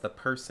was the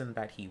person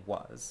that he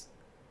was,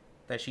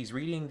 that she's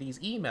reading these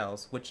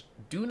emails, which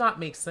do not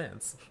make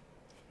sense.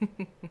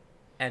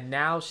 And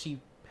now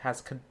she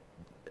has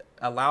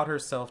allowed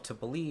herself to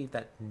believe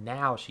that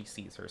now she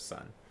sees her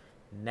son.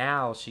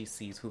 Now she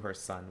sees who her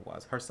son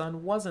was. Her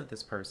son wasn't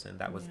this person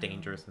that was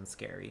dangerous and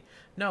scary.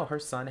 No, her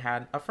son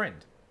had a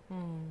friend.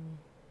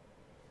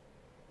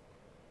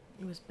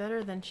 It was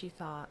better than she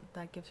thought.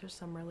 That gives her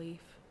some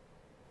relief.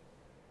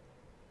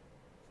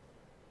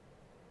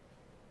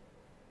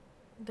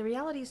 The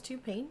reality is too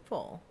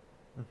painful.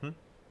 And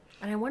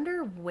I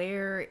wonder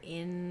where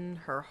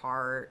in her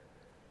heart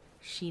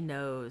she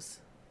knows.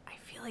 I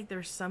feel like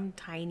there's some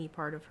tiny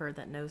part of her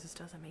that knows this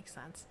doesn't make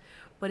sense,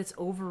 but it's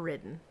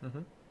overridden.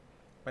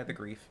 By the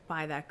grief.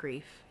 By that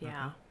grief,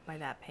 yeah. By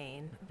that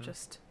pain.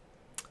 Just,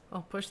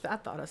 I'll push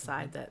that thought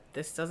aside that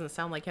this doesn't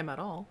sound like him at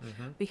all.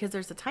 Because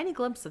there's a tiny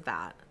glimpse of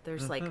that.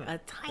 There's like a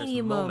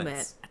tiny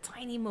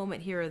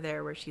moment here or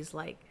there where she's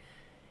like,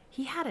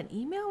 he had an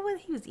email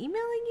he was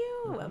emailing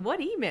you? What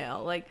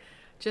email? Like,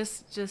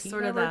 just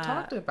sort of that. He never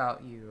talked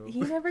about you.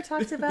 He never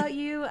talked about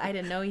you. I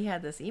didn't know he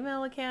had this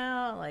email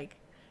account. Like,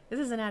 this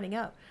isn't adding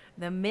up.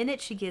 The minute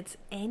she gets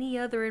any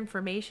other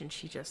information,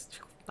 she just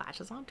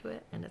latches onto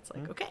it. And it's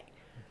like, okay.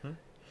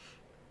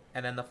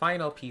 And then the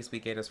final piece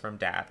we get is from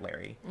Dad,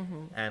 Larry.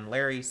 And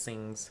Larry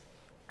sings,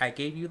 I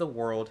gave you the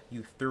world,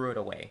 you threw it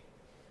away,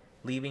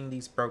 leaving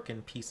these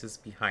broken pieces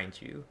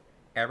behind you.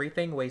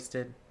 Everything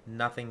wasted,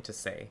 nothing to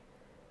say.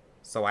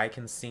 So I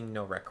can sing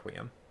no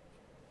requiem.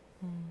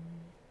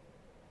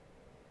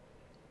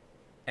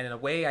 And in a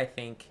way, I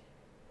think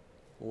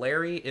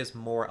Larry is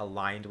more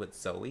aligned with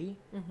Zoe,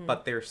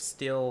 but they're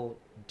still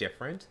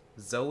different.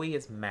 Zoe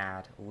is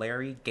mad.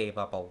 Larry gave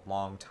up a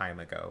long time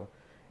ago.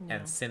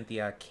 And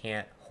Cynthia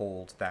can't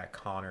hold that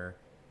Connor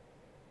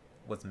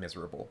was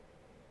miserable.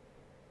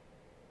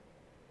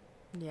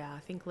 Yeah, I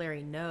think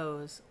Larry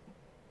knows.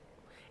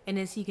 And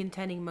is he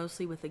contending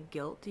mostly with the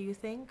guilt, do you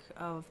think,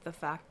 of the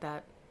fact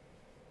that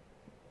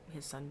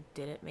his son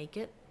didn't make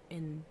it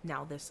in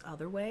now this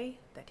other way,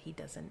 that he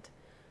doesn't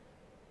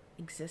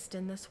exist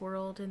in this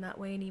world in that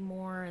way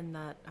anymore, and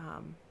that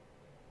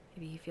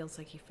maybe he feels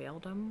like he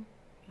failed him?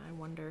 I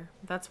wonder.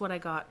 That's what I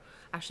got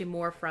actually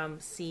more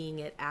from seeing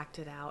it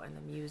acted out in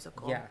the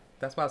musical. Yeah,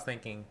 that's what I was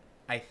thinking.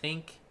 I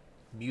think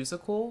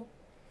musical,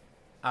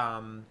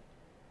 Larry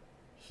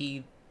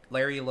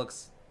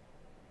looks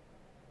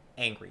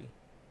angry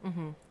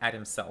at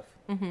himself.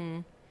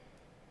 In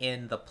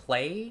the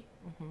play,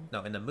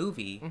 in the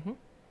movie,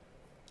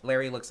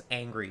 Larry looks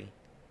angry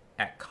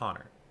at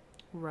Connor.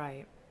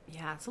 Right.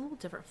 Yeah, it's a little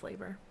different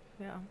flavor.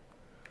 Yeah.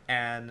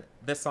 And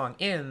this song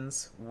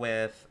ends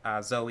with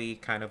Zoe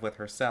kind of with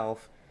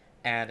herself,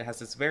 and it has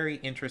this very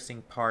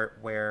interesting part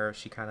where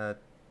she kind of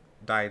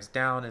dives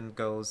down and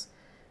goes,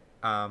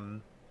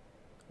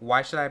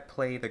 why should I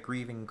play the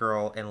grieving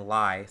girl and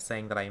lie,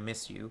 saying that I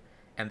miss you,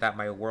 and that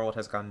my world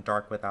has gone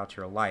dark without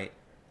your light?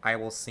 I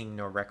will sing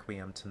no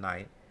requiem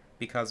tonight,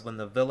 because when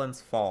the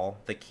villains fall,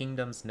 the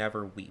kingdoms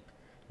never weep.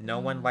 No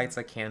one lights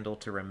a candle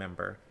to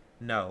remember.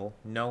 No,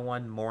 no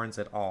one mourns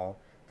at all.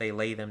 They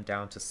lay them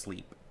down to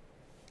sleep.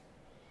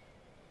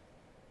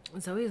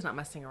 Zoe is not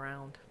messing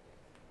around.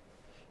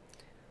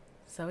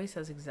 Zoe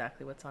says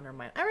exactly what's on her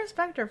mind. I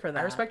respect her for that.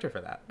 I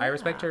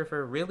respect her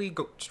for really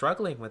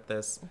struggling with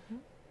this.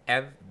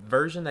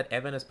 Version that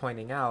Evan is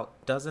pointing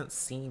out doesn't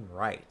seem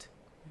right.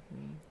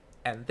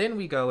 And then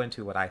we go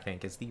into what I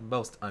think is the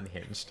most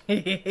unhinged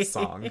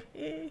song.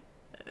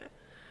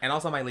 And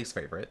also my least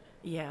favorite.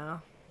 Yeah.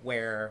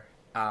 Where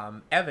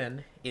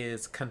Evan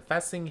is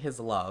confessing his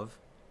love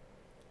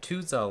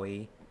to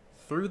Zoe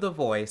through the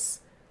voice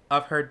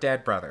of her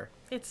dead brother.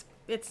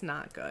 It's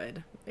not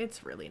good.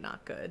 It's really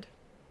not good.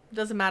 It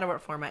doesn't matter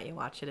what format you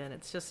watch it in.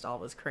 It's just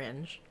always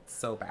cringe.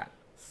 So bad.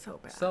 So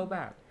bad. So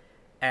bad.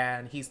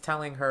 and he's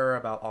telling her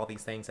about all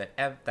these things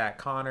that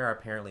Connor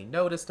apparently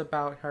noticed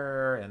about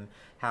her, and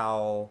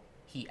how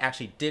he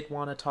actually did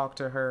want to talk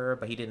to her,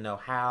 but he didn't know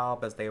how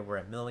because they were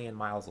a million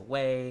miles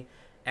away.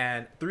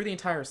 And through the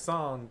entire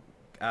song,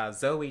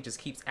 Zoe just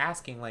keeps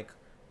asking, like,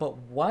 "But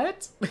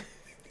what?"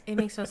 It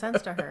makes no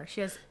sense to her.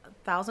 She has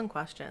 1,000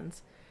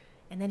 questions.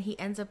 And then he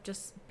ends up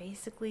just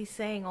basically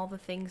saying all the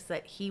things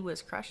that he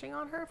was crushing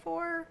on her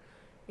for.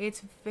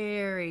 It's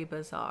very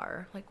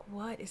bizarre. Like,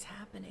 what is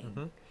happening?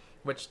 Mm-hmm.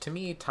 Which to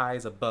me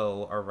ties a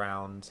bow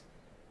around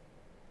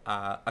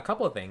a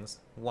couple of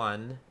things.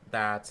 One,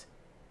 that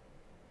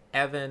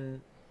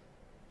Evan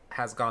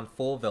has gone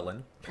full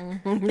villain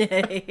He's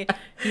at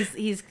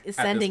this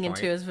ascending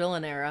into point. his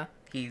villain era.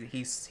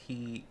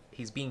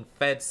 He's being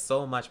fed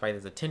so much by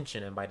this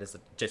attention and by this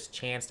just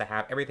chance to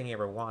have everything he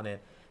ever wanted.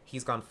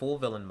 He's gone full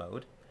villain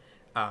mode.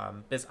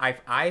 Because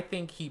I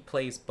think he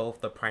plays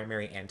both the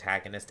primary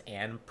antagonist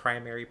and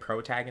primary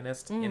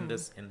protagonist in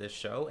this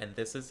show, and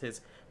this is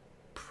his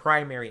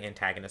primary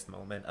antagonist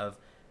moment of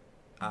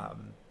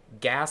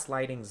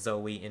gaslighting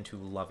Zoe into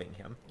loving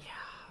him, Yeah.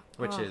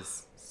 which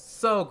is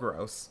so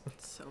gross.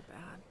 It's so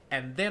bad.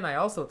 And then I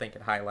also think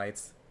it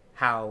highlights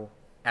how,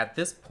 at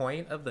this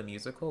point of the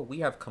musical, we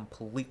have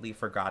completely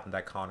forgotten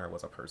that Connor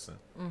was a person.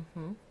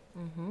 Mm-hmm.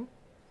 Mm-hmm.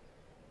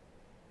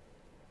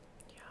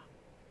 Yeah.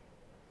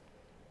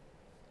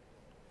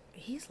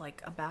 He's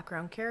like a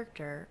background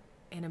character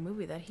in a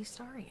movie that he's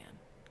starring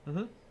in.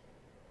 Mm-hmm.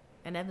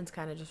 And Evan's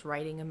kind of just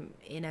writing him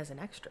in as an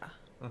extra.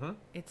 Mm-hmm.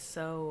 It's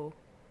so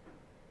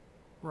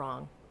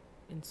wrong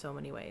in so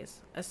many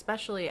ways.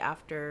 Especially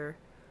after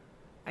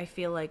I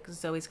feel like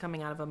Zoe's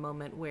coming out of a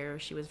moment where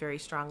she was very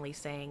strongly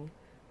saying,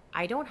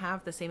 I don't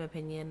have the same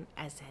opinion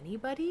as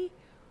anybody,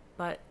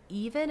 but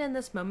even in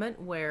this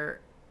moment where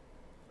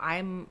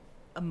I'm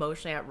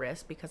emotionally at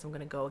risk because I'm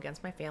going to go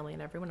against my family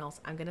and everyone else,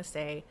 I'm going to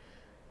say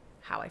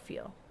how I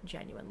feel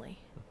genuinely.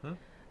 Mm-hmm.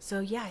 So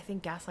yeah, I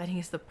think gaslighting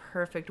is the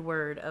perfect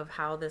word of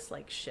how this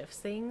like shifts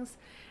things.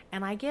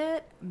 And I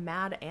get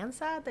mad and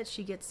sad that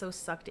she gets so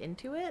sucked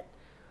into it.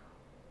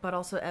 But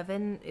also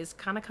Evan is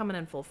kind of coming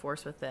in full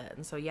force with it.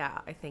 And so yeah,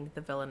 I think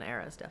the villain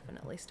era is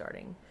definitely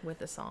starting with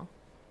this song.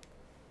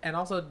 And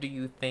also, do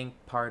you think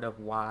part of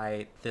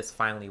why this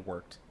finally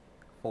worked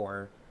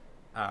for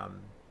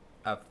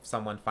of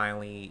someone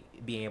finally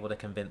being able to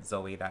convince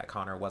Zoe that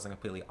Connor wasn't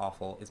completely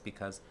awful is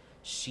because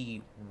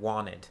she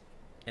wanted,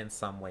 in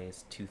some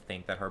ways, to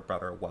think that her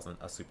brother wasn't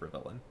a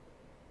supervillain?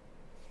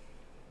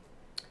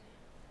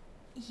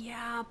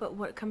 Yeah, but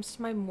what comes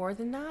to mind more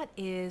than that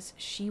is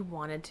she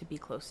wanted to be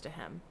close to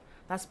him.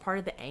 That's part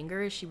of the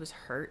anger, is she was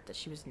hurt that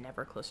she was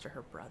never close to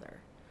her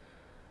brother.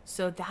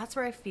 So that's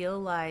where I feel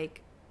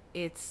like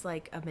it's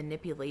like a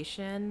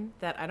manipulation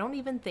that I don't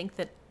even think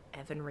that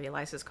Evan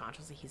realizes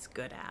consciously he's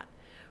good at,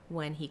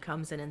 when he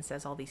comes in and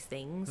says all these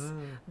things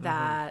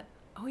that,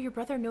 oh, your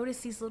brother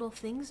noticed these little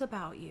things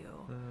about you.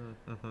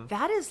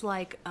 That is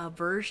like a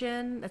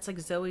version, that's like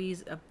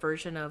Zoe's a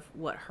version of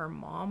what her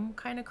mom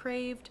kind of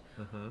craved,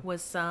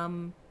 was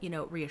some,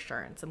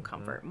 reassurance, some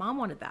comfort. Mom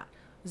wanted that.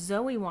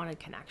 Zoe wanted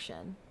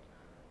connection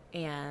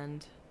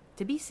and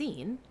to be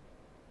seen.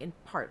 In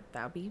part,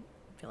 that would be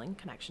feeling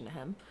connection to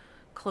him,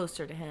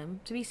 closer to him,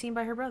 to be seen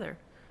by her brother.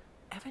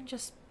 Evan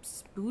just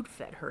spoon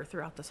fed her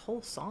throughout this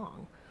whole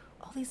song.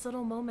 All these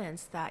little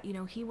moments that,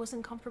 he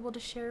wasn't comfortable to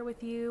share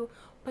with you,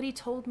 but he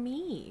told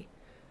me.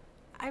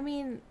 I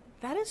mean,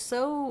 that is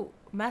so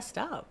messed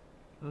up,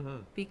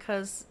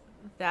 because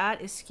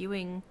that is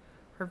skewing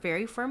her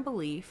very firm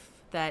belief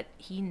that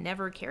he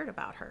never cared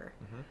about her,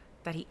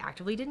 that he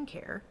actively didn't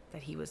care,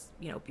 that he was,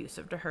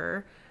 abusive to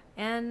her,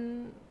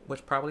 and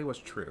Which probably was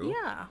true.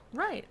 yeah,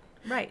 right.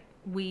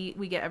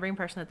 We get every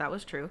impression that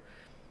was true,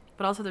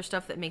 but also there's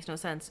stuff that makes no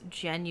sense.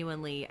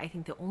 Genuinely, I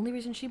think the only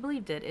reason she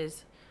believed it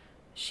is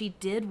she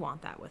did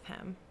want that with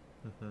him.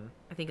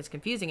 I think it's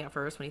confusing at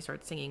first when he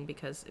starts singing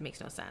because it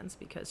makes no sense,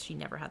 because she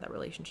never had that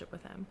relationship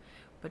with him.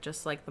 But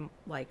just like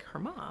her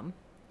mom,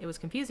 it was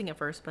confusing at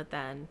first, but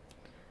then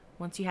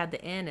once you had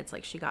the in, it's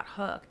like she got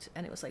hooked,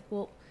 and it was like,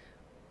 well,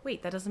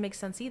 wait, that doesn't make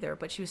sense either.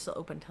 But she was still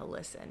open to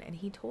listen, and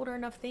he told her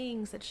enough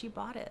things that she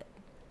bought it.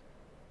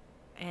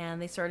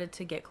 And they started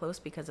to get close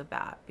because of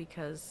that,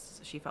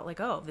 because she felt like,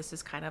 oh, this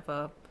is kind of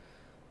a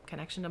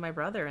connection to my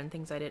brother, and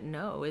things I didn't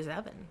know is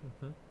Evan.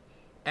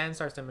 And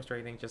starts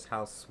demonstrating just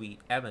how sweet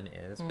Evan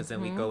is, because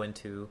then we go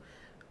into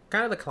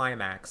kind of the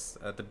climax,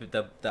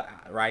 the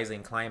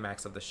rising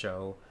climax of the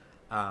show,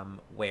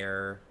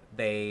 where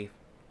they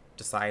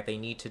decide they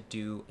need to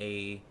do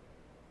a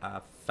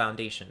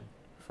foundation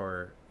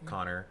for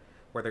Connor,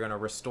 where they're going to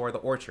restore the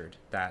orchard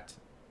that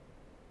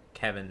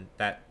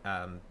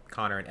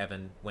Connor and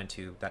Evan went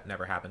to that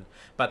never happened.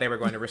 But they were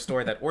going to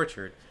restore that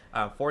orchard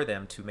for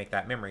them to make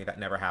that memory that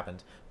never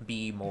happened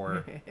be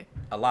more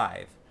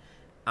alive.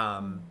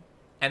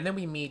 And then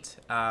we meet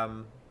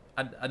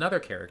another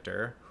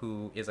character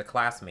who is a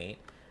classmate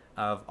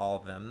of all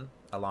of them,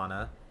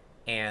 Alana,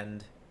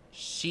 and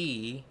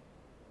she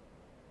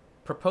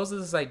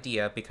proposes this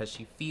idea because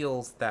she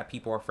feels that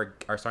people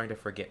are starting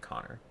to forget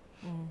Connor.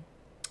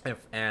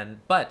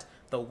 But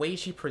the way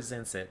she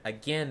presents it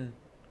again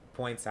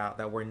points out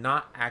that we're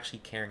not actually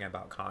caring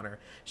about Connor.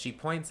 She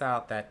points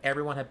out that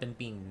everyone had been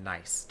being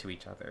nice to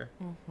each other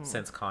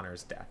since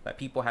Connor's death. That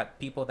people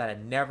that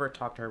had never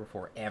talked to her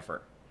before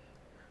ever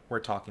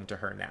were talking to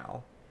her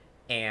now.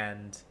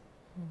 And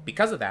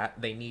because of that,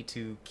 they need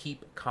to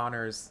keep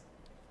Connor's,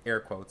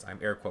 air quotes, I'm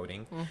air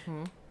quoting,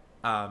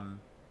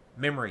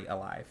 memory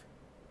alive.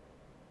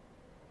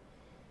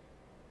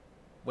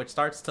 Which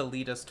starts to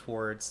lead us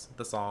towards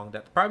the song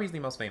that probably is the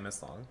most famous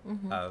song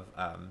of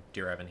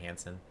Dear Evan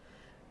Hansen.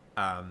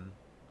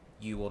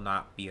 You Will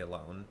Not Be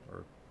Alone,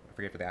 or I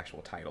forget what the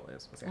actual title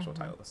is. What's the actual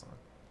title of the song?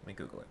 Let me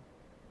Google it.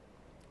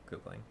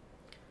 Googling.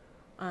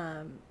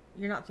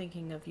 You're not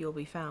thinking of You'll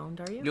Be Found,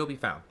 are you? You'll Be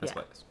Found. That's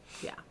what it is.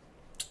 Yeah.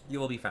 You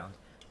Will Be Found.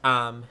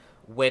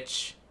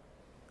 Which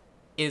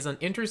is an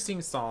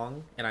interesting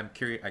song, and I'm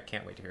curious. I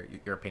can't wait to hear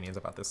your opinions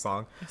about this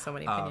song. I have so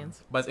many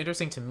opinions. But it's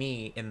interesting to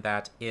me in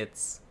that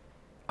it's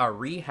a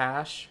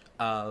rehash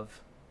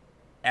of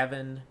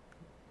Evan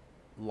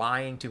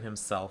lying to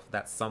himself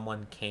that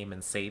someone came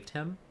and saved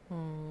him,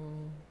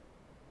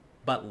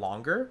 but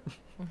longer,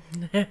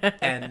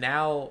 and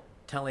now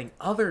telling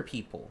other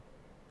people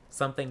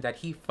something that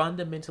he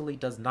fundamentally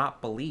does not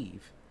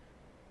believe,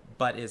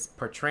 but is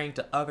portraying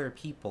to other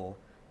people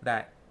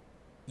that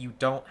you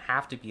don't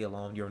have to be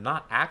alone, you're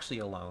not actually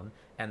alone,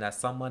 and that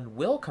someone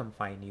will come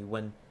find you,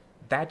 when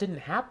that didn't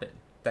happen.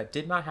 That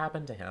did not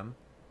happen to him.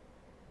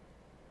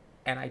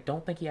 And I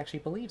don't think he actually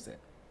believes it.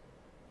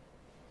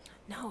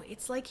 No,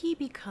 it's like he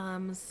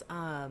becomes,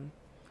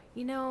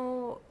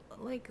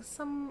 like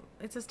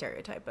it's a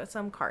stereotype, but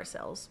some car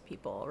sales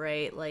people,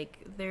 right?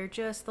 Like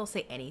they'll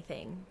say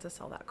anything to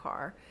sell that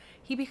car.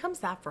 He becomes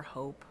that for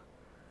hope.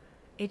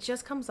 It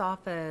just comes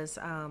off as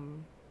a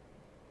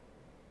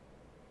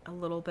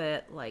little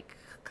bit like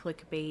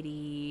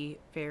clickbaity,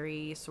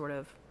 very sort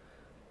of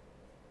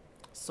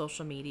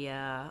social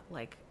media,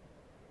 like,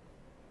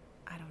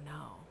 I don't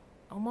know,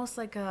 almost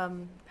like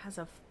has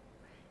a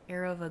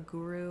air of a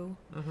guru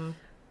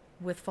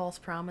with false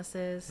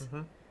promises.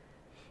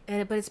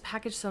 But it's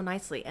packaged so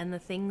nicely. And the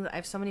thing that I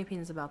have so many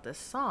opinions about this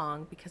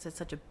song because it's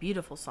such a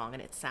beautiful song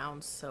and it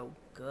sounds so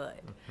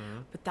good.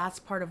 But that's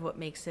part of what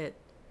makes it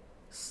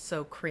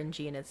so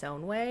cringy in its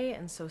own way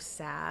and so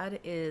sad,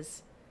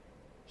 is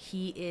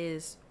he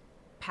is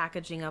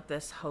packaging up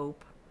this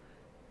hope,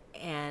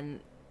 and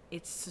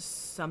it's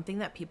just something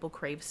that people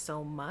crave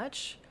so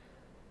much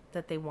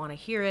that they want to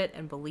hear it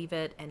and believe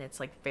it, and it's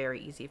like very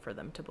easy for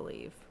them to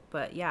believe.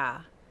 But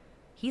yeah,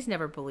 he's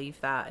never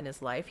believed that in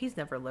his life. He's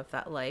never lived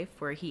that life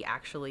where he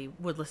actually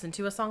would listen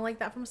to a song like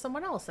that from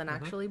someone else and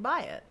actually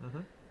buy it.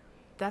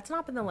 That's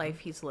not been the life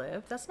he's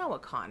lived. That's not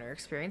what Connor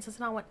experienced. That's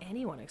not what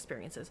anyone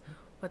experiences.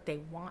 But they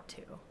want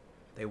to.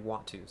 They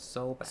want to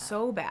so bad.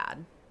 So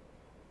bad.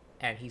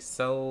 And he's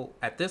so,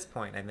 at this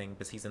point, I think,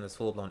 because he's in this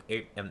full-blown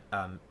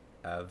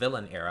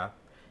villain era,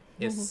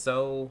 is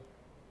so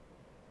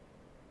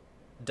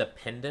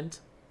dependent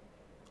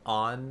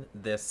on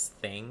this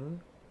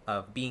thing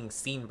of being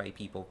seen by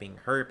people, being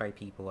heard by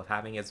people, of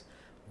having his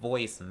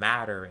voice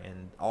matter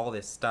and all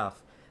this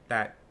stuff,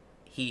 that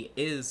he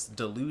is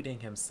deluding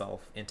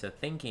himself into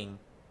thinking,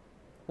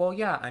 well,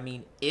 yeah, I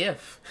mean,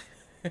 if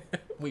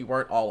we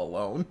weren't all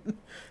alone,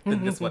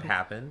 then this would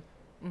happen.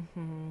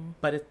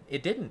 But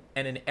it didn't.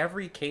 And in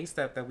every case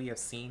that we have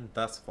seen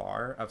thus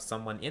far of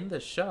someone in the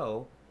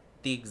show,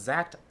 the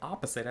exact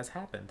opposite has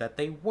happened. That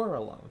they were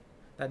alone.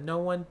 That no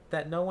one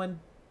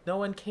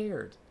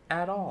cared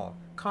at all.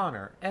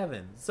 Connor,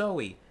 Evan,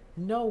 Zoe,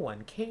 no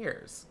one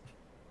cares.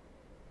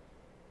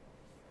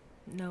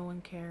 No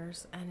one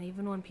cares. And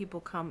even when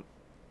people come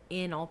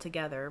in all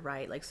together,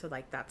 right? Like, so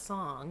like that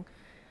song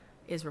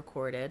is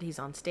recorded. He's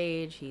on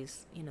stage.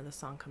 The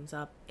song comes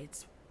up.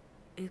 It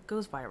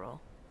goes viral.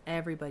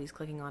 Everybody's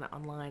clicking on it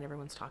online.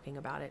 Everyone's talking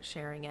about it,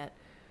 sharing it.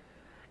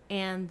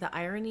 And the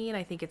irony, and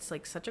I think it's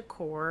like such a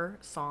core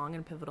song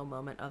and pivotal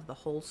moment of the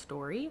whole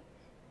story,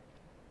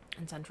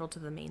 and central to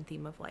the main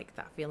theme of like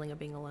that feeling of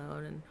being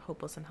alone and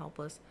hopeless and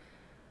helpless.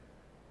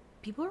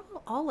 People are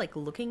all like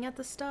looking at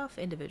the stuff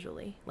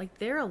individually. Like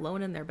they're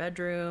alone in their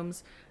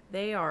bedrooms.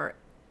 They are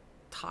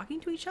talking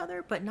to each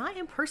other, but not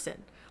in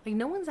person. Like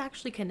no one's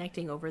actually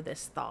connecting over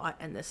this thought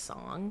and this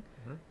song.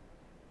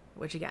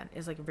 Which again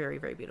is like very,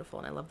 very beautiful,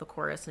 and I love the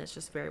chorus, and it's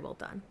just very well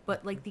done.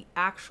 But like the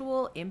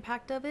actual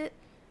impact of it,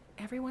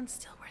 everyone's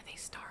still where they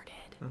started.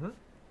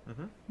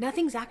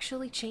 Nothing's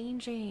actually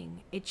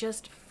changing. It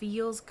just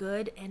feels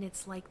good, and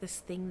it's like this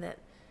thing that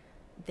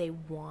they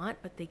want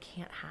but they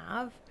can't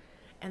have,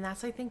 and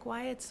that's, I think,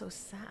 why it's so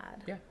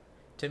sad. Yeah,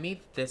 to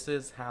me, this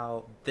is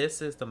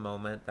the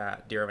moment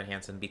that Dear Evan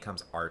Hansen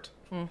becomes art.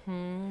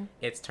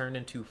 It's turned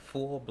into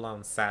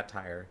full-blown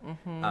satire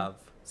of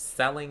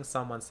selling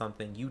someone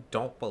something you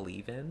don't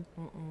believe in,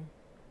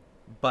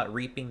 but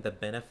reaping the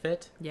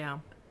benefit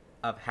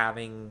of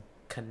having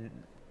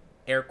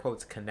air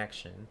quotes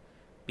connection,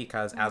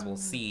 because as we'll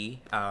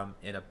see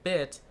in a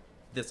bit,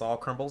 this all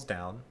crumbles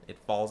down. It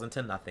falls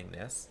into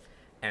nothingness,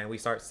 and we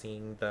start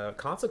seeing the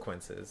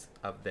consequences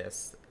of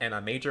this, and a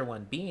major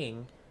one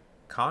being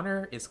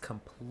Connor is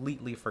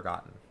completely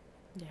forgotten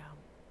Yeah.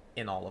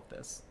 in all of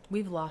this.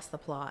 We've lost the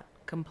plot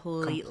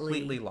completely.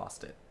 Completely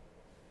lost it.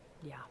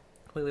 Yeah.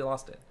 Completely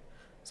lost it.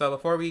 So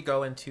before we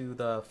go into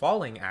the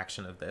falling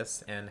action of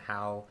this and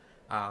how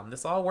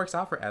this all works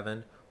out for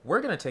Evan, we're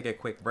going to take a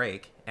quick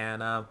break,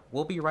 and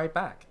we'll be right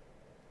back.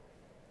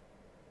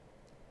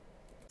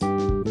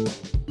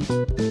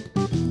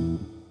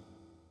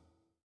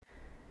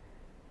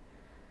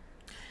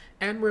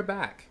 And we're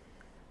back.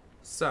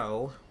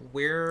 So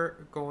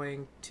we're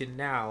going to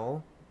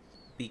now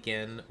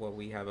begin what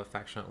we have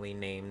affectionately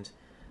named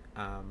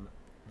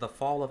the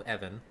Fall of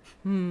Evan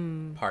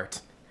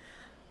part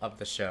of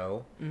the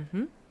show.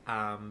 Mm-hmm.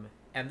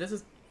 And this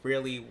is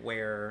really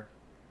where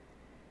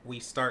we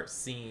start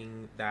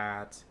seeing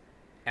that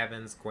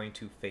Evan's going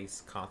to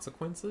face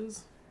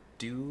consequences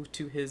due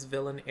to his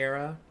villain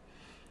era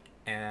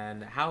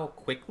and how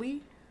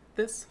quickly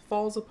this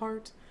falls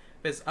apart.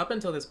 Because up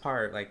until this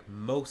part, like,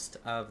 most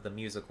of the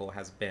musical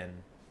has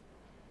been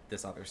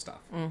this other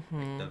stuff. Like,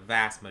 the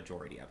vast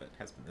majority of it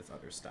has been this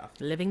other stuff.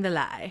 Living the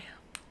lie.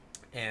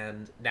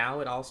 And now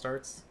it all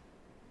starts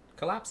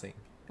collapsing.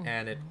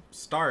 And it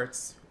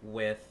starts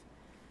with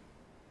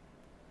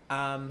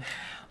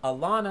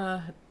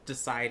Alana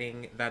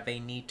deciding that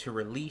they need to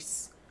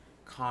release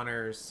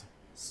Connor's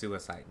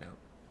suicide note.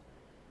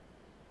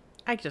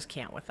 I just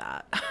can't with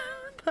that.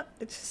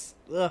 It's just,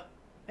 ugh.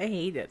 I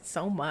hate it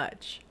so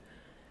much.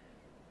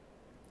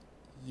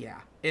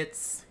 Yeah,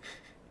 it's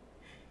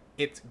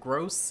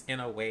gross in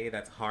a way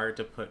that's hard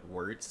to put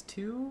words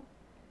to.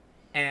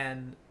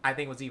 And I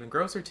think what's even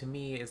grosser to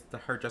me is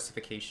her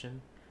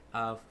justification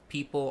of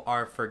people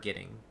are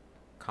forgetting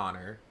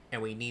Connor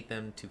and we need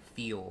them to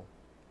feel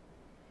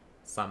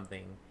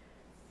something.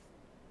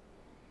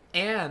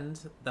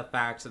 And the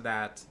fact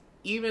that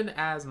even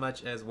as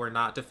much as we're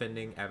not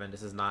defending Evan,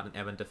 this is not an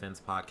Evan Defense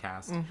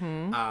podcast,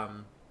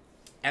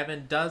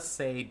 Evan does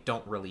say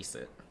don't release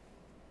it.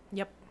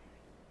 Yep.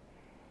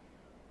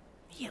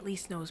 He at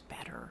least knows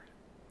better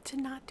to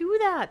not do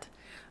that.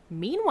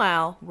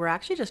 Meanwhile, we're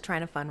actually just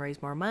trying to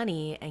fundraise more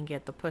money and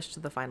get the push to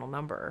the final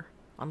number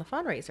on the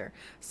fundraiser.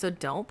 So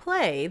don't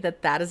play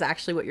that is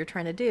actually what you're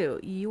trying to do.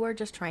 You are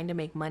just trying to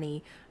make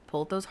money,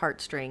 pull at those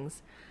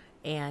heartstrings,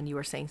 and you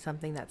are saying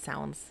something that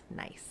sounds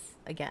nice.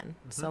 Again,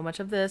 so much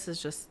of this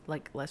is just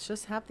like, let's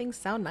just have things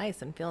sound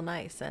nice and feel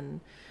nice.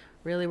 And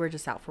really, we're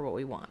just out for what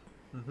we want.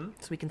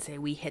 So we can say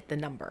we hit the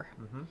number.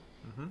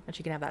 And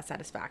she can have that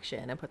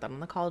satisfaction and put that on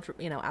the college,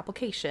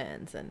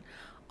 applications and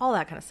all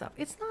that kind of stuff.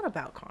 It's not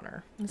about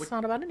Connor. It's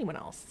not about anyone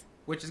else.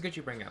 Which is good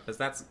you bring up, because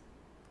that's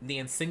the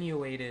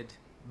insinuated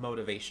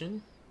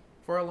motivation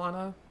for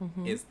Alana,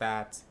 is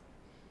that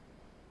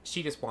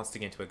she just wants to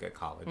get into a good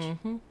college.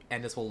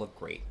 And this will look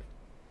great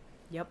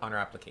on her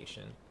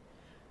application.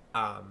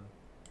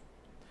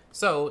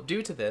 So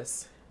due to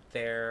this,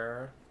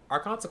 there are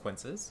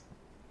consequences.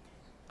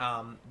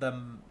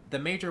 The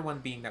major one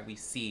being that we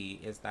see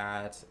is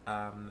that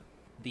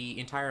the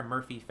entire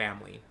Murphy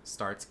family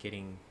starts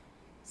getting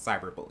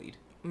cyberbullied.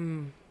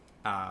 And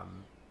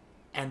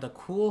the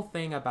cool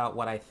thing about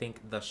what I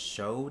think the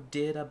show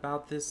did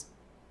about this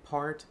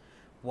part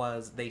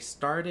was they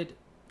started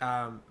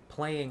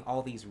playing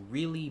all these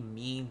really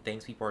mean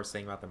things people are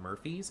saying about the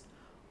Murphys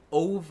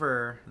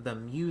over the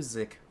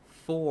music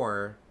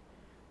for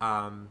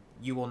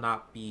You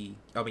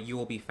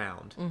Will Be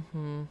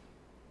Found.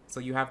 So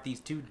you have these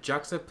two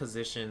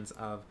juxtapositions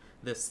of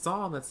this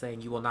song that's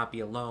saying you will not be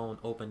alone,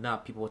 open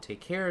up, people will take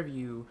care of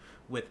you,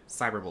 with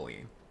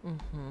cyberbullying.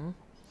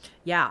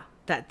 Yeah,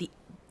 that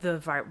the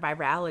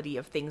virality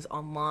of things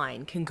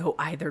online can go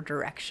either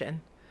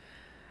direction.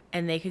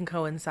 And they can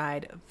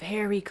coincide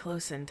very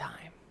close in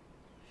time.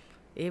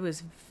 It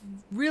was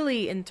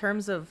really, in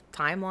terms of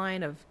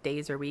timeline of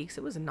days or weeks,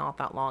 it was not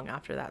that long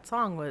after that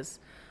song was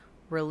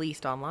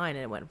released online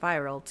and it went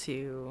viral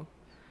to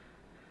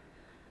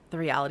the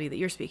reality that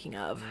you're speaking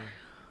of.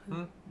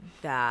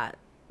 That,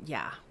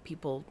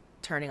 people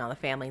turning on the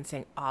family and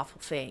saying awful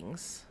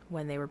things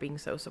when they were being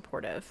so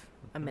supportive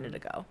a minute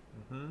ago.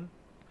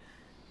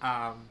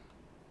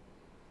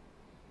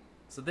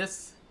 So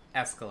this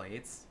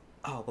escalates.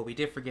 Oh, but we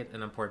did forget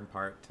an important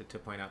part to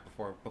point out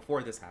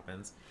before this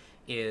happens,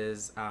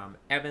 is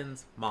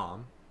Evan's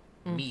mom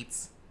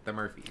meets the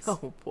Murphys.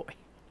 Oh boy.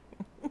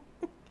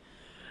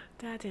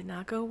 That did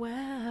not go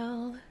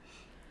well.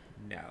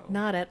 No.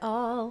 Not at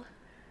all.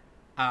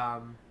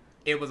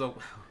 It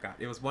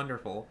was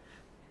wonderful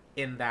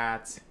in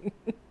that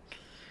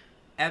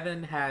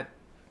Evan had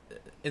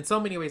in so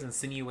many ways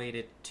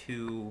insinuated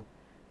to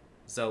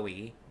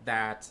Zoe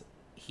that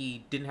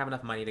he didn't have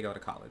enough money to go to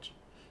college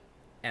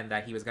and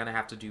that he was going to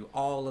have to do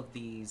all of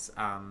these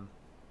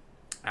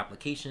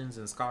applications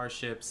and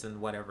scholarships and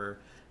whatever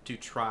to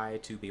try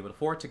to be able to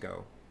afford to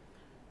go.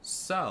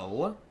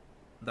 So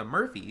the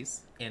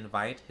Murphys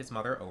invite his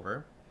mother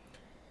over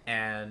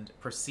and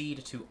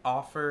proceed to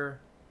offer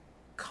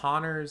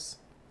Connor's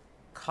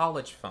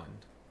college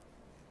fund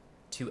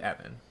to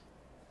Evan.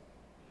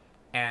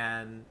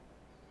 And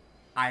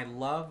I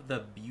love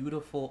the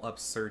beautiful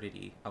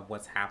absurdity of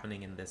what's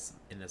happening in this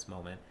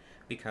moment,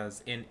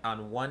 because in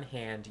on one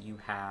hand you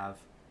have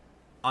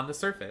on the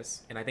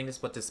surface, and I think this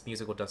is what this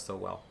musical does so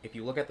well. If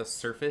you look at the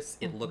surface,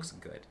 it looks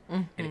good,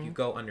 and if you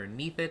go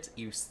underneath it,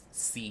 you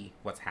see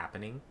what's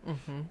happening.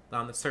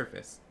 On the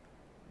surface,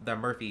 the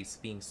Murphys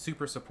being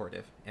super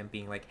supportive and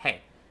being like,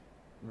 "Hey,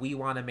 we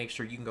want to make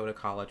sure you can go to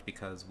college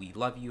because we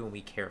love you and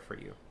we care for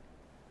you."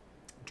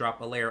 Drop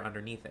a layer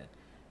underneath it.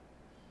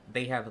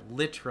 They have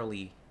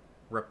literally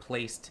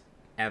replaced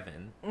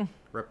Evan,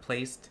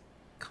 replaced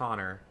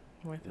Connor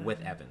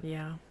with Evan.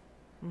 Yeah.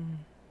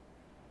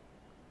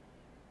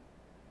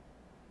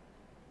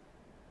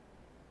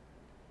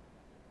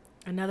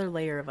 Another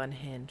layer of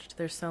unhinged.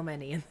 There's so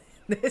many in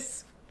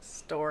this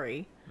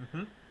story.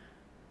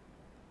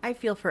 I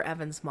feel for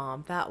Evan's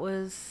mom. That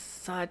was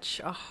such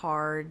a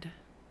hard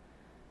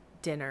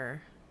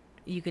dinner.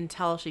 You can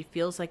tell she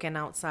feels like an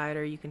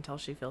outsider. You can tell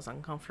she feels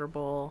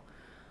uncomfortable.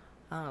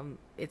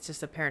 It's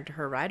just apparent to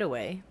her right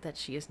away that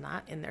she is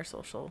not in their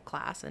social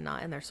class and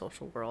not in their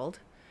social world.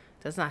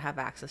 Does not have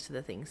access to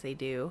the things they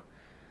do.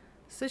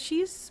 So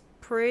she's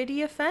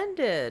pretty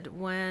offended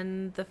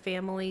when the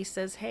family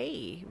says,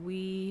 "Hey,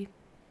 we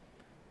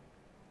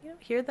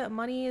hear that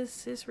money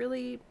is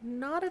really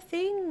not a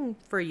thing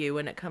for you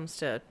when it comes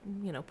to,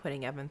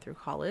 putting Evan through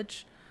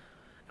college.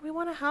 And we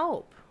want to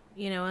help."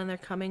 And they're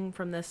coming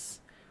from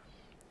this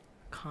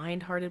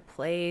kind-hearted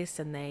place,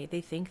 and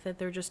they think that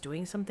they're just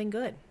doing something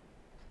good.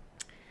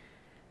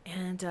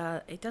 And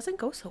it doesn't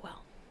go so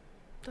well.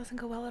 Doesn't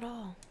go well at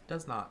all.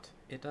 Does not.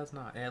 It does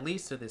not. And it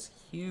leads to this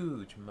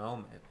huge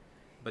moment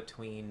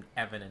between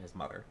Evan and his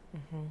mother,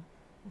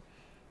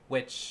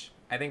 which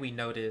I think we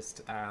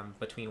noticed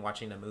between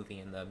watching the movie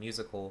and the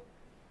musical,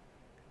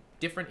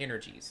 different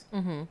energies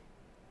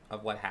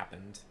of what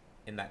happened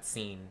in that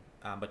scene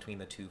between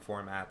the two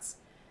formats.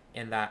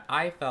 In that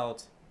I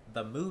felt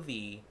the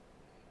movie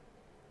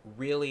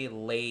really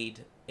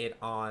laid it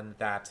on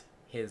that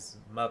his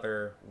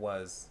mother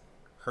was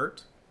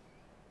hurt,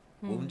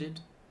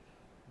 wounded,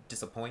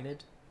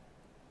 disappointed.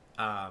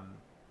 And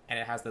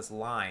it has this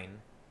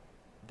line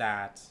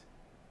that,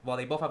 well,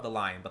 they both have the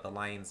line, but the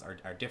lines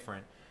are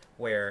different,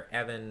 where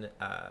Evan,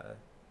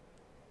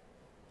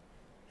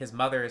 his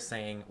mother is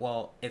saying,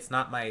 "Well, it's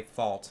not my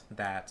fault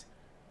that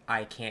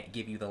I can't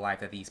give you the life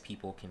that these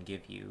people can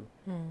give you."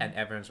 And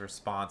Evan's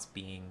response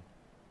being,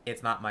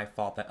 "It's not my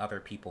fault that other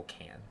people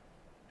can."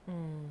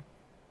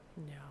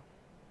 Yeah.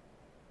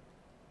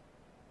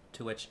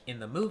 To which, in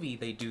the movie,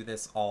 they do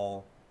this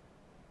all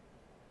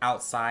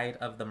outside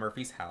of the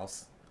Murphy's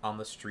house, on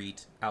the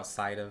street,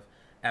 outside of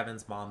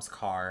Evan's mom's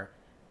car,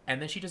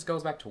 and then she just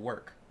goes back to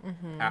work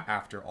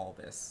after all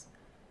this.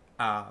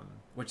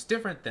 Which is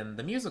different than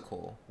the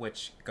musical,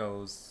 which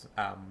goes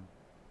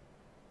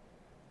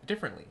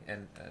differently,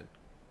 and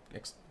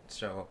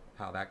show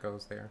how that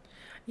goes there.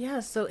 Yeah,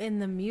 so in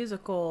the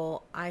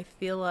musical, I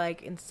feel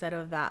like instead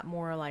of that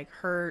more like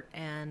hurt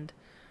and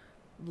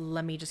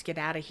let me just get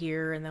out of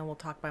here and then we'll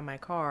talk by my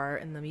car,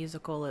 in the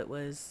musical it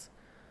was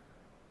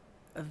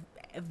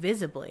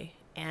visibly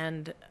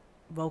and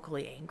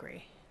vocally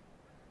angry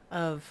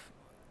of,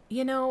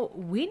 I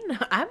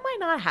might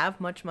not have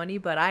much money,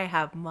 but I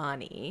have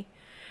money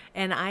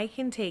and I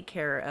can take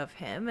care of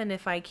him, and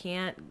if I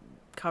can't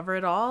cover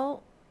it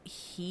all,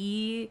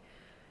 he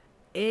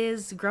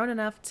is grown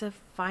enough to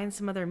find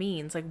some other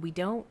means. Like, we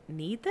don't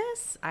need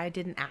this. I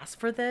didn't ask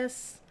for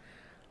this.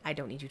 I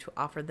don't need you to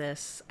offer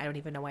this. I don't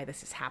even know why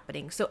this is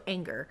happening. So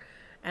anger.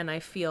 And I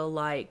feel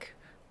like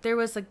there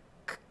was a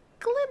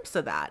glimpse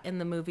of that in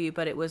the movie,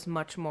 but it was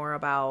much more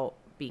about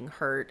being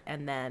hurt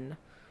and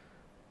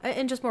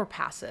just more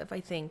passive. I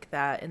think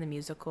that in the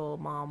musical,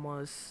 Mom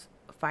was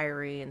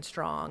fiery and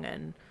strong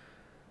and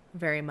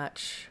very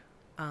much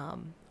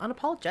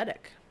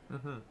unapologetic.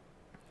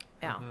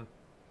 Yeah.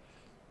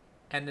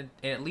 And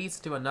it leads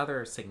to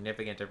another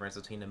significant difference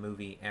between the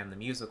movie and the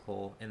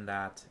musical, in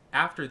that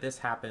after this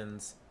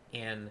happens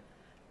in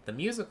the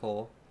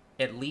musical,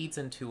 it leads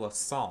into a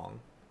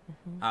song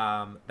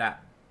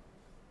that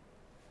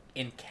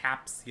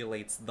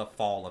encapsulates the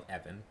fall of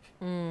Evan,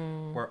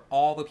 where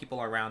all the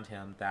people around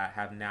him that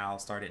have now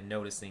started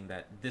noticing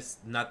that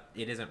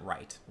it isn't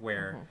right,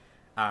 where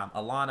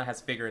Alana has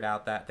figured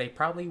out that they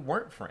probably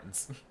weren't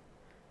friends.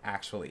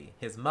 Actually,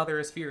 his mother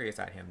is furious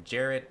at him.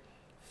 Jared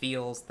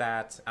feels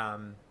that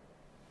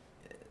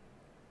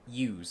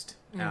used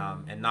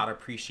and not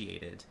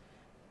appreciated.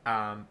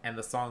 And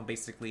the song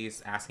basically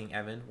is asking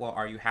Evan, well,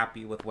 are you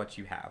happy with what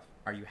you have?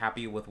 Are you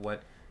happy with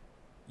what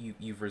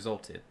you've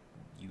resulted?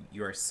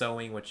 You are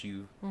sowing what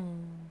you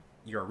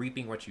are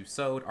reaping what you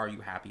sowed. Are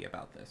you happy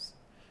about this?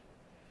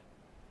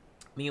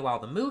 Meanwhile,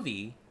 the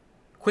movie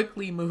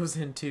quickly moves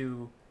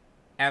into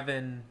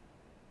Evan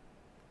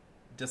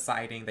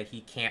deciding that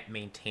he can't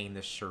maintain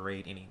this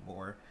charade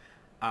anymore.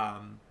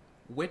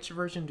 Which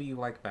version do you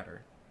like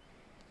better?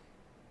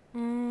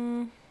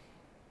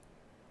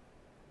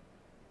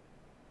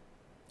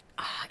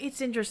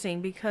 It's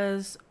interesting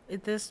because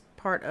this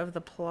part of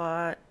the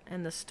plot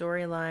and the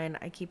storyline,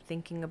 I keep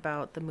thinking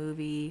about the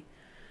movie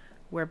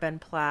where Ben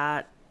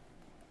Platt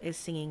is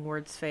singing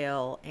Words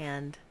Fail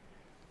and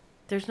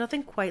There's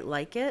nothing quite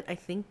like it. I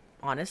think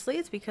honestly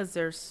it's because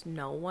there's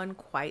no one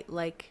quite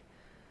like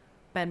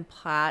Ben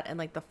Platt, and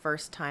like the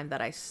first time that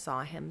I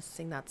saw him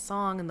sing that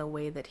song and the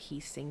way that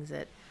he sings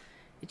it,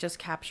 it just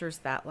captures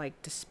that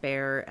like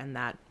despair and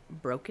that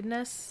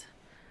brokenness.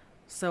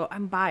 So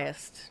I'm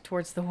biased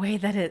towards the way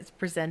that it's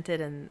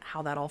presented and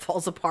how that all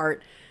falls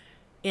apart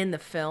in the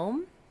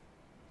film.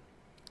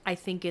 I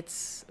think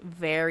it's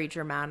very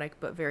dramatic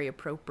but very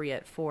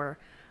appropriate for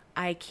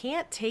I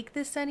can't take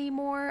this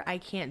anymore. I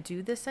can't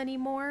do this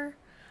anymore.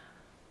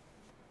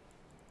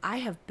 I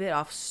have bit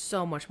off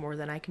so much more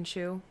than I can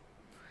chew.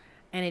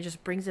 And it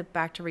just brings it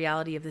back to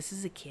reality of this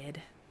is a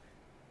kid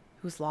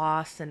who's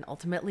lost and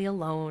ultimately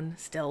alone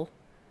still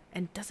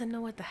and doesn't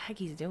know what the heck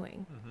he's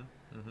doing.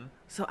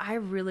 So I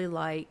really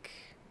like,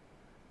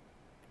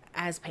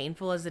 as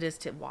painful as it is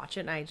to watch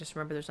it, and I just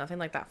remember there's nothing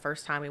like that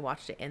first time we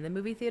watched it in the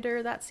movie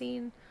theater, that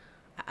scene.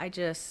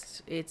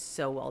 It's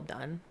so well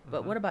done.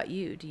 But what about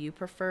you? Do you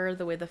prefer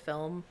the way the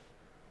film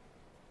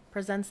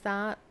presents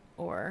that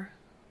or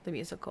the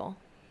musical?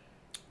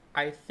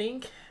 I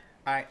think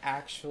I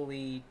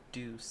actually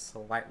do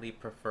slightly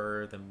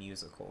prefer the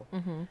musical.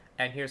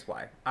 And here's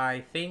why.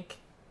 I think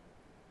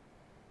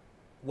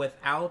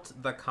without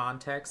the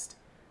context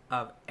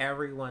of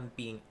everyone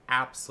being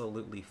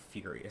absolutely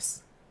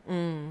furious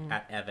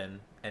at Evan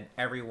and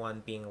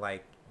everyone being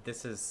like,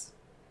 this is,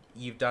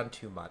 you've done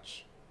too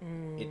much.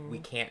 We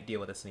can't deal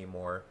with this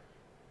anymore.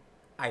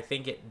 I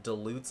think it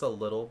dilutes a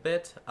little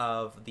bit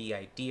of the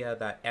idea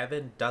that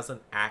Evan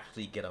doesn't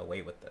actually get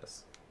away with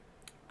this.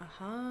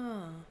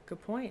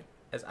 Good point.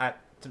 As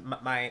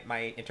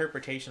my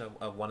interpretation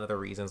of one of the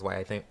reasons why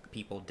I think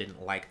people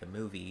didn't like the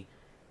movie,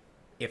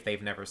 if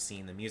they've never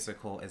seen the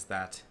musical, is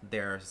that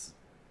there's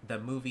the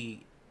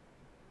movie,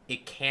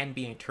 it can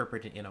be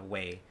interpreted in a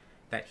way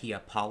that he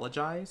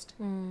apologized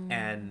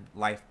and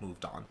life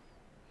moved on.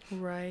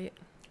 Right.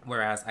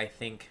 Whereas I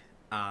think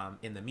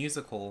in the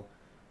musical,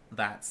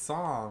 that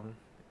song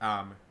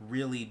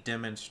really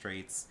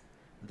demonstrates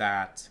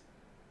that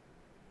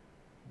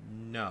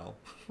no.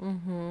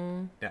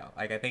 No.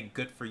 Like, I think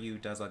Good For You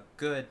does a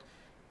good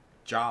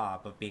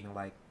job of being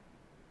like,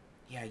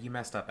 yeah, you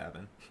messed up,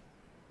 Evan.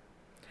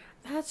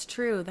 That's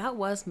true. That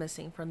was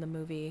missing from the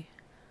movie.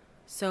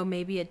 So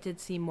maybe it did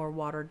seem more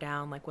watered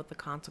down, like what the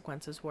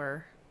consequences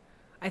were.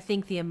 I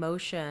think the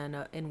emotion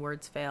in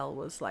Words Fail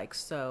was like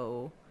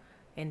so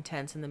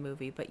intense in the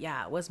movie. But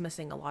yeah, it was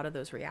missing a lot of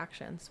those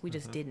reactions. We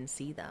just didn't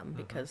see them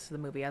because the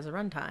movie has a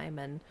runtime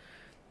and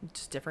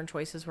just different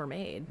choices were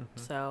made.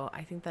 So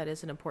I think that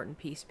is an important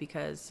piece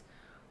because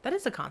that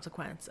is a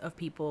consequence of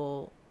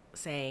people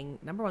saying,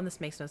 number one,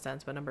 this makes no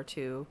sense, but number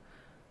two,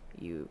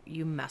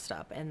 you messed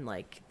up, and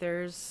like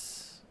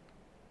there's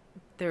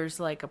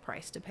like a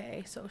price to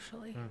pay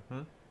socially.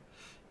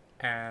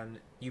 And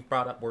you've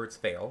brought up Words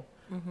Fail,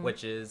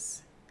 which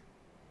is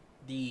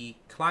the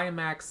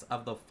climax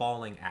of the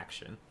falling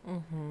action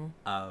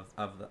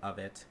of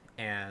it,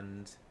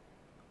 and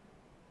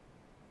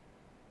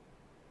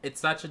it's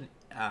such an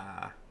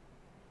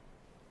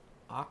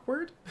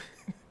awkward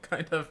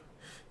kind of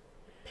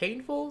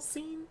painful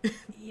scene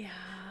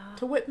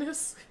to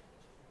witness.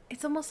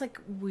 It's almost like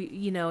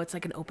it's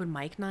like an open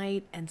mic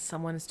night and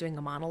someone is doing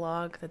a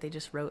monologue that they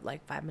just wrote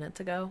like 5 minutes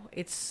ago.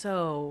 It's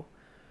so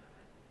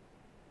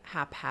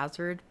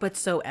haphazard, but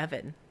so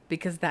Evan,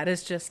 because that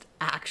is just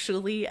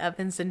actually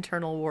Evan's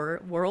internal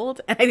world.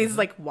 And I think it's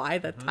like why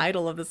the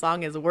title of the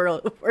song is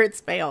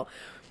Words Fail,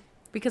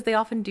 because they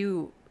often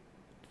do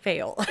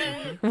fail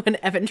when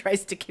Evan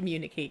tries to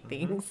communicate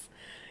things.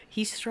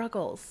 He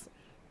struggles.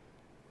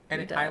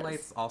 And it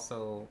highlights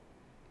also,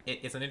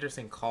 it's an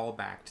interesting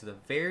callback to the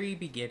very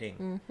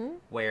beginning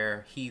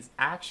where he's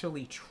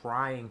actually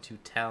trying to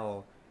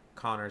tell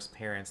Connor's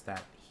parents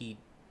that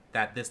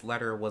this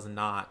letter was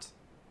not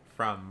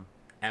from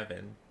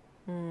Evan.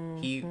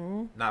 He,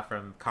 not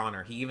from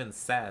Connor. He even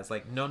says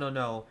like,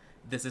 no,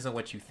 this isn't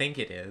what you think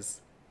it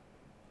is.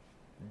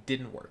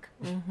 Didn't work.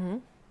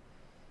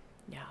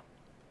 Yeah.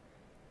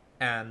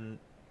 And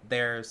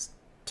there's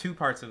two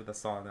parts of the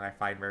song that I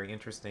find very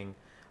interesting.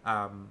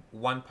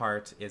 One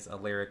part is a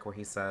lyric where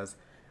he says,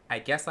 I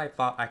guess I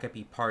thought I could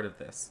be part of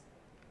this.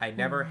 I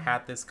never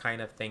had this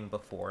kind of thing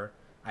before.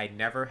 I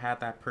never had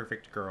that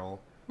perfect girl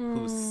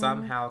who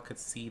somehow could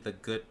see the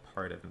good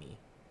part of me.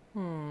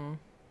 And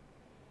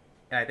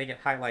I think it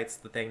highlights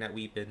the thing that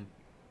we've been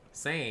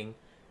saying.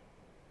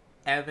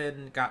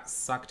 Evan got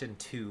sucked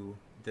into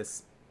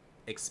this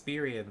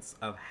experience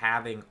of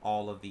having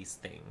all of these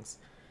things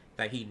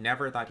that he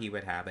never thought he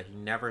would have, that he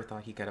never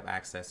thought he could have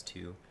access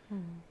to.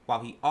 While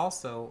he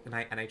also, and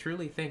I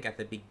truly think at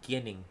the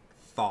beginning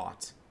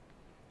thought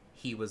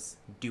he was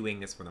doing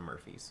this for the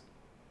Murphys.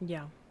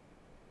 Yeah.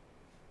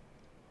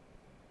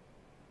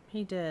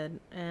 He did.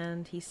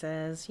 And he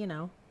says,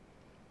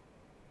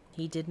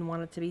 he didn't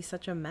want it to be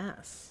such a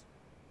mess.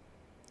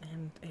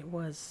 And it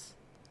was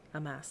a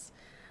mess.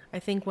 I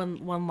think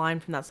one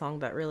line from that song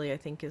that really I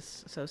think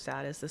is so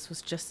sad is, this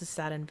was just a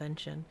sad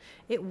invention.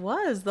 It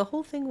was. The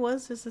whole thing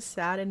was just a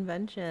sad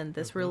invention.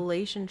 This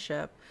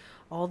relationship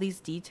all these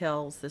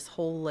details, this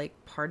whole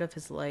like part of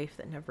his life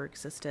that never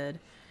existed.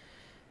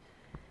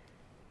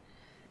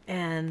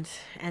 And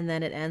and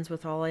then it ends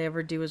with all I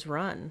ever do is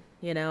run.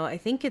 You know, I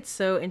think it's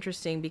so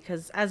interesting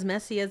because as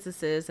messy as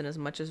this is and as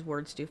much as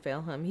words do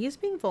fail him, he's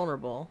being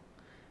vulnerable.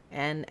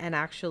 And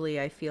actually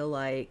I feel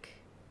like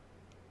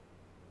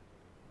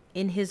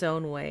in his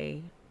own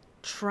way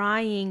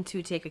trying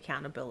to take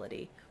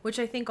accountability, which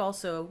I think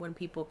also when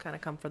people kind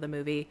of come for the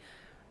movie,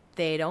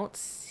 they don't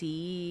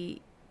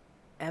see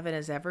Evan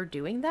as ever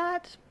doing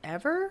that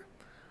ever.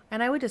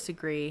 And I would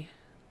disagree.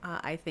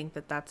 I think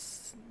that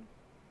that's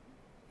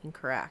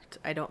incorrect.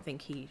 I don't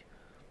think he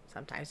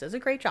sometimes does a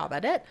great job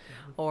at it,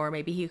 or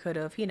maybe he could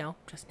have, you know,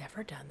 just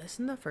never done this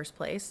in the first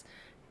place.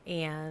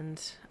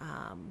 And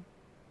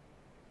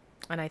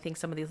and I think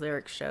some of these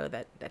lyrics show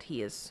that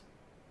he is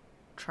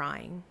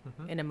trying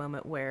in a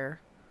moment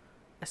where,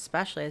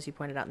 especially as you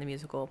pointed out in the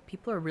musical,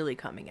 people are really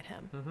coming at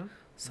him.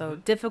 So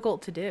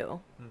difficult to do,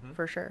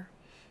 for sure.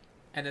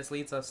 And this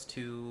leads us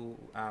to,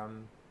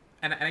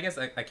 and I guess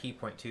a key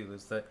point too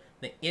is that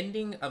the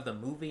ending of the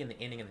movie and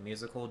the ending of the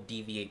musical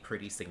deviate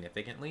pretty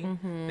significantly.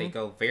 They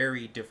go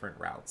very different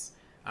routes.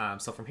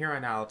 So from here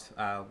on out,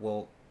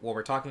 while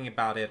we're talking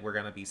about it, we're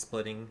going to be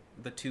splitting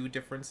the two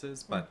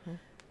differences. But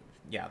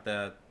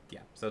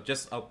so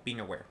just being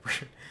aware.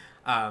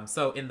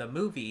 So in the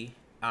movie,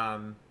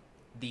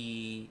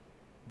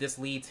 this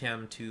leads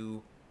him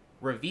to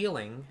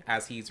revealing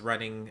as he's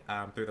running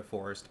through the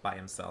forest by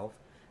himself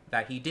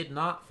that he did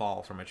not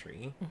fall from a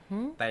tree.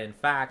 That in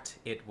fact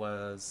it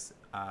was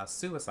a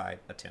suicide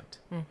attempt,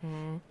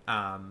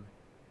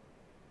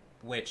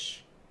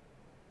 which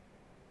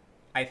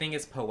I think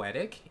is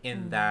poetic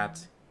in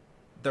that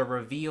the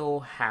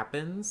reveal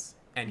happens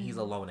and he's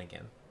alone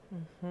again.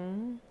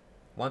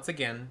 Once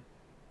again,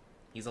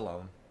 he's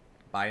alone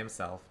by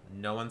himself.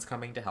 No one's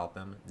coming to help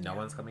him. No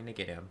one's coming to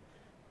get him.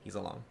 He's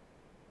alone.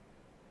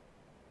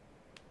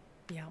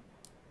 Yeah.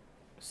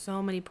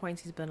 So many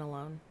points he's been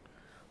alone.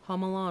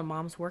 Home alone,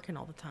 mom's working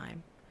all the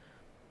time.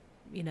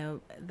 You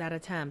know, that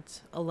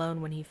attempt,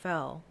 alone when he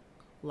fell,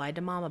 lied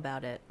to mom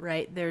about it,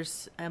 right?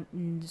 There's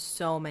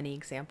so many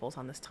examples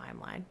on this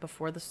timeline.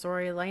 Before the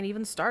storyline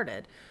even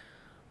started,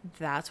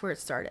 that's where it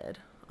started,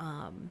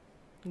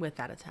 with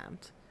that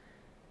attempt.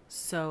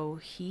 So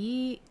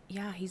he's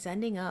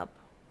ending up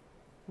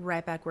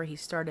right back where he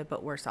started,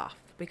 but worse off,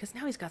 because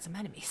now he's got some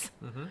enemies.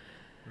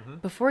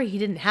 Before he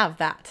didn't have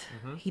that.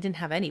 He didn't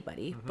have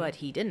anybody, but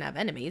he didn't have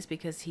enemies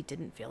because he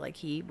didn't feel like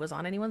he was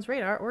on anyone's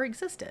radar or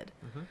existed.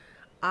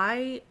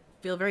 I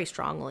feel very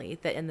strongly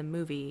that in the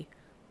movie,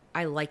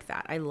 I like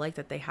that. I like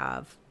that they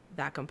have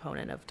that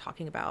component of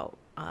talking about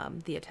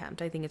the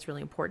attempt. I think it's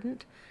really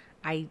important.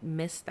 I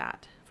miss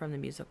that from the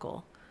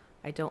musical.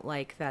 I don't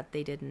like that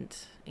they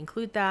didn't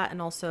include that.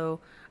 And also,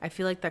 I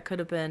feel like that could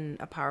have been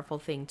a powerful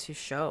thing to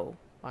show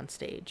on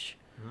stage,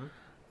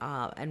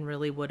 and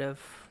really would have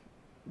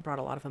brought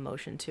a lot of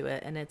emotion to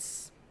it. And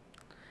it's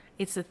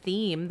a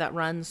theme that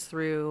runs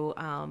through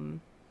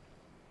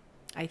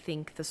I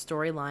think the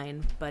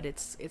storyline, but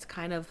it's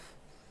kind of,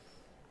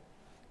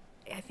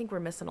 I think we're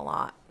missing a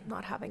lot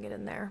not having it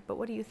in there. But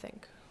what do you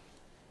think?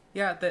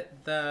 Yeah,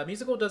 the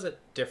musical does it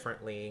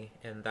differently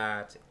in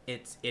that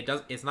it's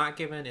not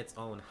given its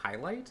own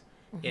highlight.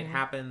 It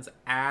happens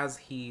as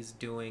he's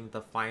doing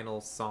the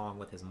final song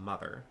with his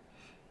mother,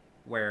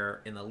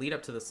 where in the lead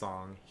up to the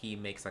song he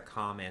makes a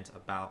comment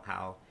about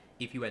how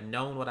if you had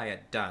known what I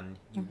had done,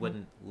 you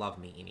wouldn't love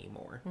me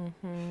anymore.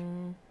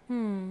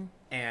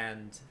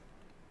 And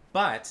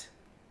but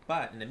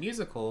in the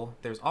musical,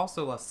 there's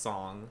also a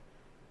song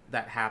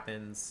that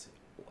happens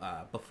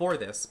before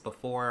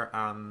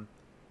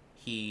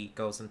he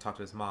goes and talks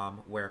to his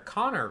mom, where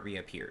Connor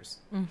reappears.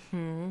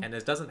 And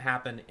this doesn't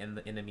happen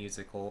in the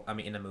musical. I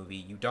mean, in the movie,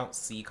 you don't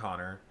see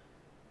Connor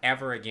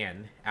ever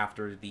again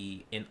after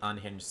the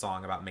unhinged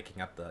song about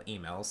making up the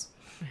emails.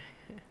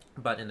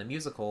 But in the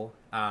musical,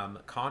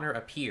 Connor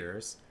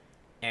appears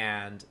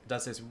and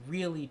does this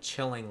really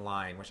chilling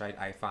line, which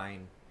I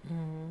find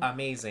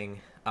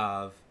amazing,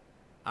 of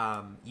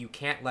you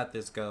can't let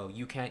this go.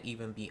 You can't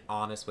even be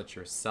honest with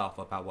yourself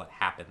about what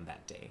happened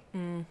that day.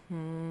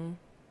 And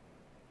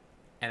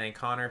then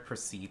Connor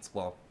proceeds,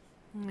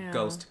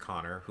 Ghost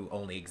Connor, who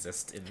only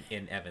exists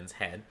in Evan's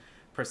head,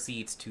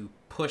 proceeds to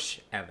push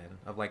Evan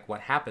of like,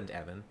 what happened,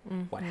 Evan?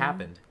 What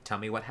happened? Tell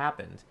me what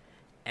happened.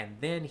 And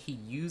then he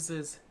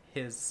uses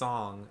his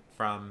song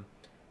from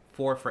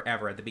For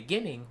Forever at the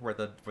beginning, where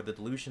the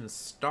delusion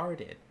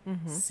started,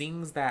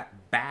 sings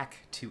that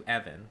back to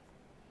Evan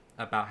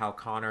about how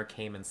Connor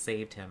came and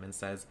saved him, and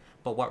says,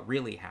 but what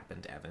really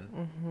happened,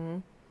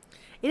 Evan?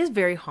 It is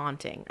very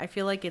haunting. I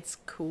feel like it's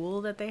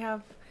cool that they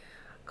have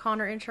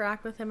Connor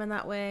interact with him in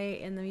that way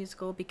in the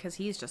musical, because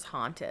he's just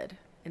haunted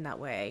in that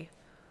way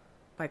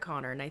by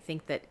Connor. And I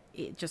think that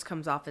it just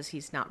comes off as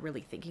he's not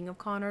really thinking of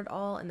Connor at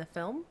all in the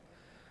film.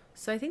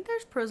 So I think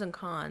there's pros and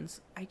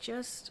cons.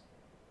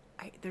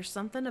 There's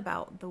something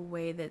about the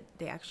way that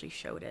they actually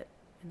showed it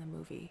in the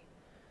movie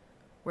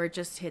where it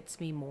just hits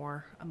me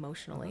more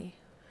emotionally.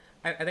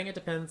 I think it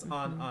depends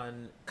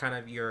on kind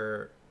of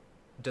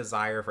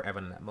desire for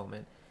Evan in that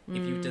moment.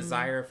 If you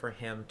desire for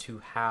him to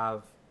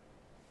have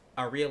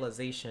a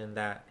realization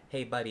that,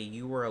 hey, buddy,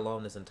 you were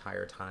alone this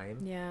entire time,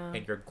 Yeah.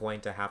 and you're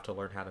going to have to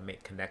learn how to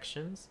make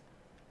connections.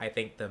 I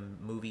think the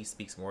movie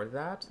speaks more to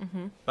that.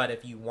 But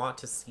if you want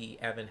to see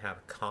Evan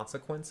have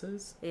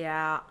consequences,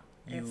 Yeah.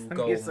 It's you the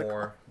go musical.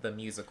 more the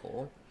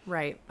musical.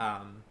 Right.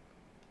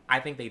 I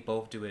think they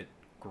both do it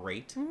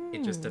great.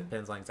 It just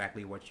depends on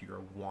exactly what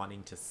you're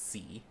wanting to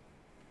see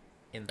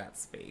in that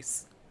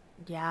space.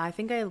 Yeah, I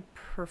think I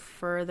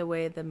prefer the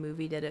way the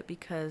movie did it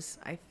because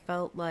I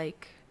felt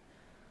like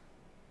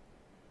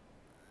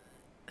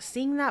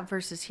seeing that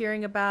versus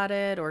hearing about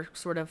it, or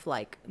sort of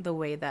like the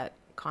way that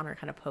Connor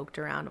kind of poked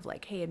around of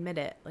like, hey, admit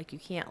it, like you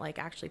can't like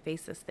actually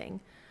face this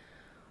thing.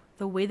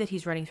 The way that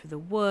he's running through the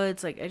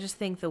woods, like I just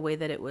think the way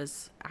that it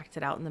was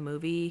acted out in the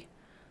movie,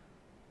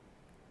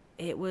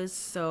 it was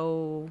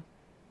so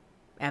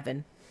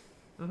Evan.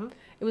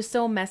 It was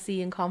so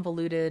messy and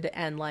convoluted,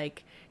 and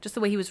like just the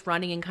way he was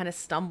running and kind of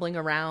stumbling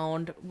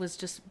around was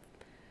just,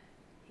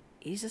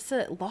 he's just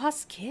a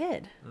lost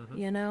kid,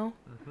 you know?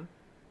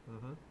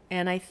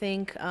 And I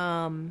think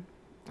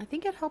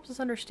it helps us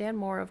understand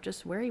more of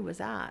just where he was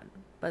at.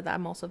 But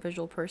I'm also a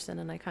visual person,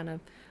 and I kind of,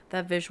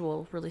 that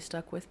visual really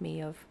stuck with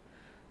me of,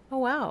 oh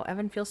wow,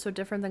 Evan feels so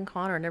different than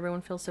Connor, and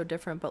everyone feels so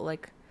different, but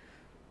like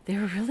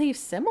they're really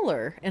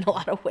similar in a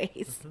lot of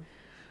ways.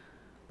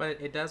 But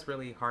it does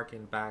really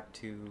harken back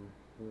to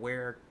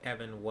where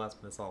Evan was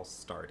when this all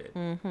started.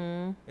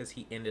 Is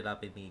he ended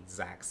up in the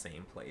exact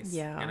same place.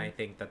 Yeah. And I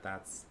think that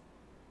that's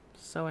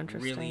So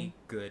interesting. really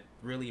good,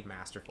 really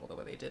masterful the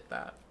way they did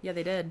that. Yeah,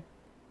 they did.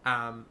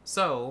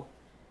 So,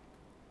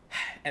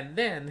 and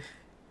then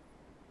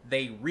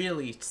they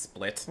really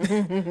split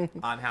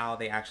on how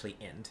they actually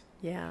end.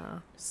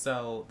 Yeah.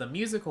 So the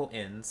musical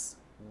ends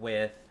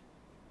with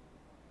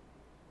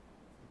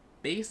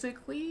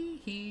basically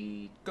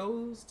he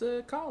goes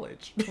to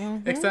college.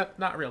 Except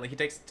not really. He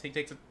takes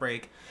a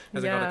break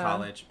as they go to Yeah.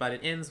 college, but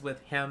it ends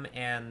with him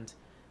and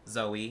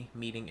Zoe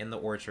meeting in the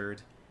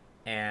orchard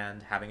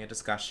and having a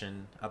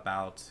discussion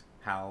about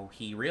how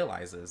he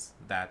realizes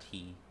that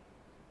he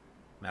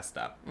messed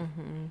up.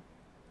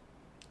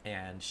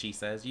 And she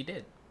says, "You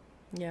did."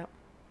 Yep.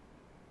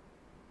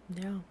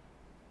 Yeah.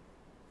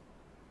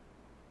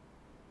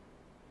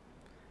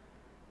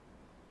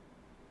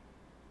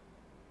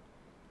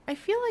 I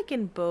feel like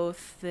in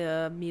both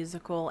the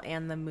musical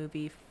and the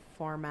movie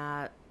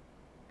format,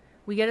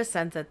 we get a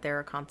sense that there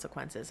are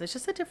consequences. It's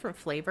just a different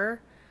flavor.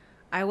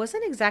 I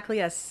wasn't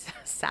exactly as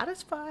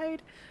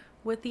satisfied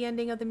with the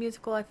ending of the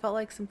musical. I felt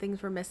like some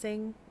things were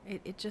missing.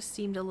 It just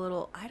seemed a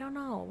little, I don't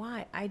know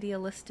why,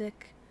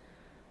 idealistic,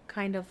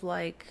 kind of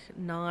like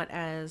not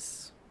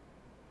as,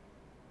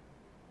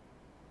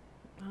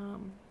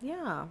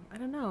 yeah, I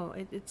don't know.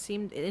 It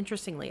seemed,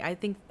 interestingly, I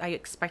think I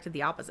expected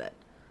the opposite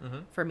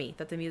for me,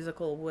 that the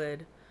musical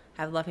would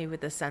have left me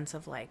with this sense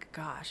of like,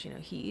 gosh, you know,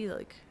 he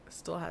like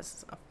still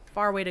has a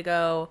far way to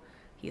go.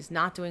 He's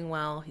not doing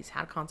well. He's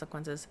had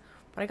consequences.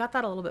 But I got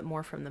that a little bit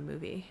more from the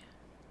movie.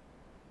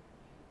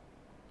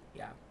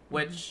 Yeah.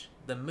 Which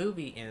the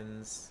movie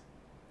ends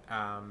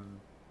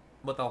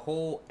with a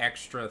whole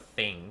extra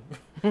thing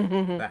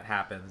that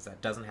happens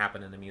that doesn't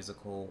happen in the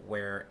musical,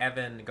 where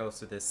Evan goes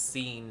through this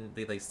scene,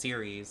 the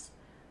series,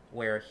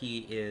 where he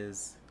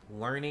is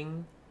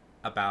learning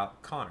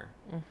about Connor.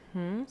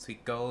 So he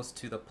goes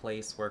to the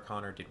place where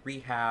Connor did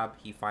rehab.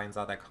 He finds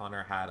out that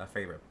Connor had a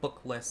favorite book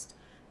list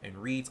and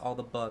reads all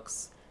the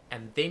books.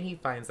 And then he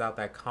finds out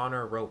that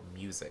Connor wrote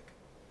music.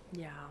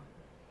 Yeah.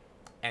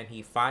 And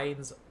he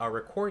finds a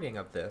recording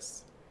of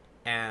this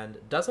and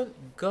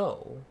doesn't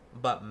go,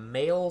 but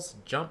mails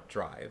jump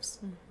drives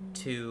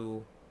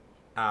to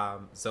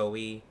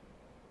Zoe,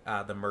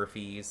 the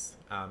Murphys,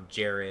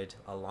 Jared,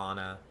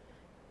 Alana,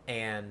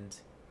 and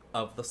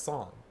of the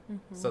song.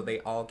 So they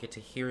all get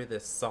to hear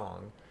this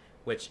song,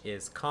 which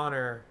is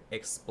Connor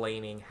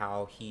explaining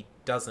how he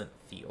doesn't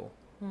feel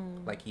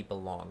like he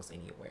belongs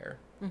anywhere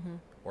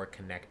or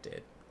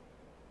connected.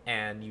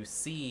 And you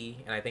see,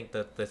 and I think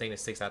the thing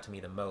that sticks out to me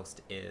the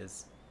most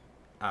is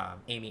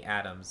Amy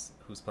Adams,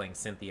 who's playing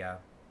Cynthia,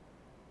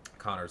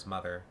 Connor's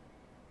mother.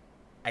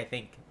 I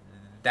think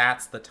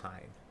that's the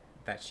time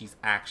that she's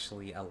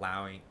actually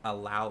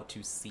allowed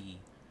to see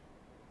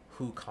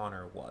who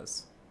Connor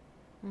was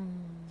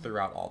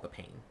throughout all the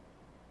pain.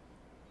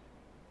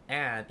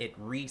 And it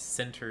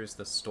recenters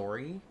the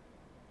story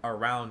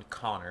around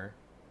Connor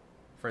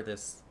for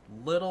this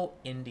little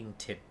ending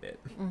tidbit.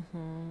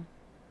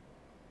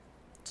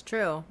 It's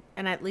true.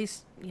 And at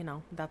least, you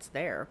know, that's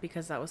there,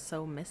 because that was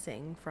so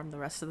missing from the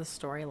rest of the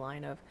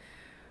storyline of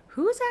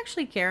who's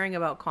actually caring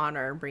about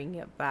Connor and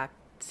bringing it back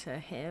to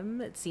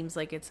him. It seems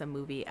like it's a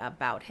movie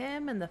about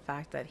him and the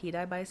fact that he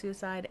died by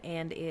suicide,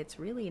 and it's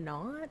really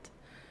not.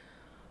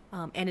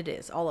 And it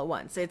is all at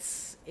once.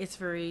 It's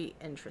very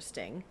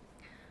interesting.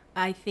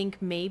 I think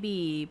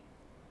maybe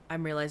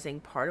I'm realizing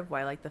part of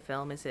why I like the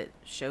film is it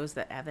shows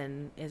that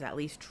Evan is at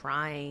least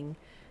trying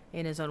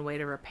in his own way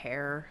to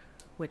repair,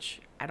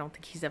 which I don't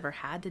think he's ever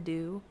had to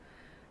do,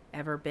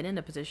 ever been in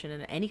a position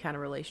in any kind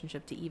of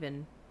relationship to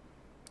even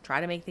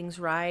try to make things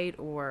right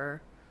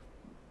or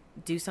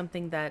do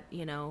something that,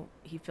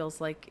 he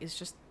feels like is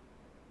just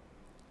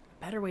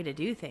a better way to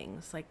do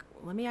things. Like,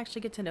 let me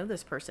actually get to know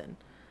this person.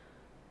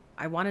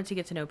 I wanted to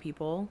get to know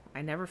people.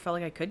 I never felt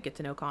like I could get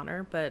to know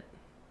Connor, but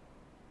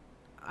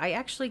I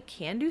actually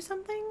can do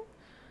something.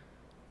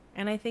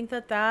 And I think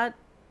that that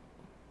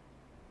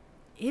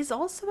is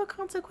also a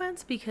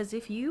consequence, because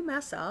if you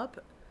mess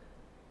up,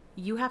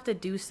 you have to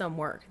do some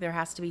work. There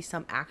has to be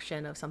some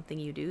action of something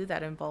you do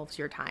that involves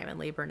your time and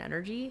labor and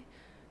energy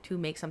to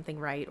make something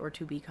right or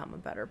to become a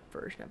better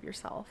version of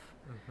yourself.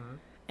 Mm-hmm.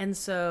 And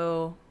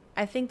so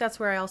I think that's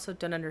where I also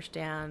don't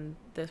understand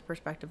this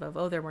perspective of,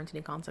 oh, there weren't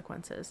any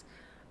consequences.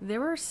 There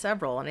were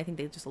several, and I think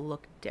they just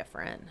look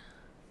different.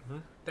 Mm-hmm.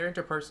 They're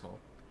interpersonal.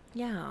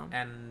 Yeah.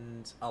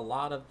 And a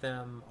lot of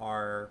them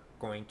are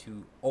going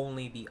to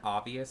only be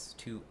obvious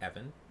to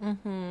Evan.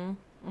 Mm-hmm.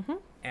 Mm-hmm.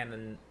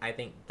 And I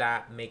think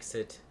that makes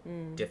it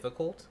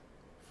difficult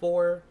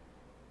for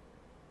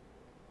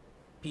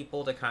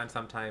people to kind of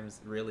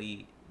sometimes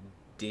really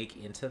dig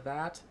into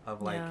that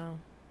of like, Yeah.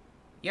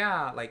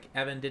 yeah, like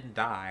Evan didn't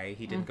die,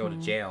 he didn't go to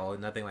jail,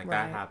 nothing like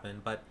that Right.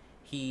 happened, but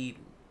he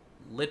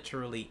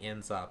literally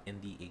ends up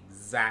in the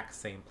exact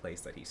same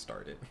place that he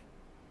started.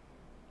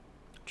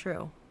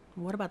 True.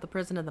 What about the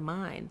prison of the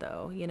mind,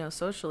 though?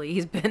 Socially,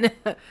 he's been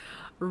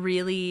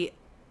really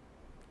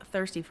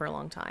thirsty for a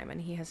long time,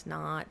 and he has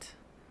not.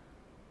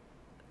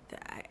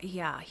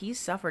 Yeah, he's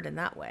suffered in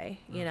that way,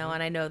 Mm-hmm.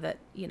 and I know that,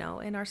 in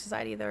our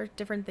society, there are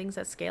different things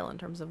that scale in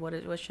terms of what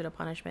should a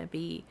punishment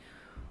be.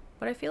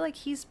 But I feel like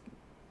he's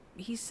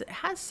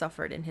has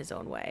suffered in his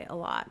own way a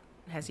lot.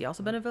 Has he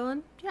also Mm-hmm. been a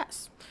villain?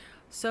 Yes.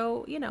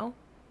 So,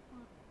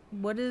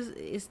 what is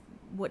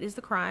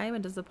the crime,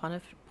 and does the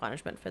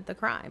punishment fit the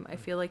crime? I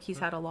feel like he's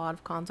had a lot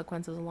of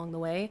consequences along the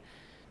way,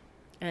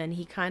 and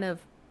he kind of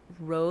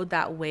rode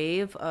that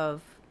wave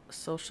of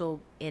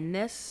social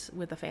inness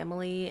with the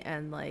family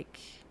and like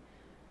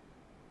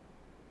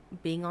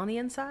being on the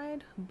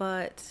inside,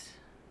 but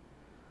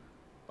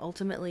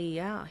ultimately,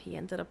 yeah, he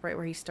ended up right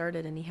where he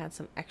started, and he had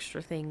some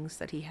extra things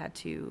that he had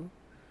to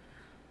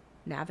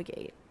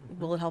navigate. Mm-hmm.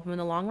 Will it help him in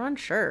the long run?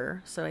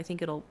 Sure. So I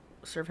think it'll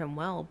serve him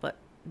well, but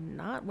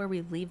not where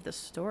we leave the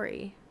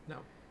story. No,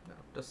 no,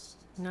 just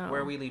where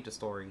No. we leave the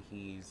story,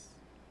 he's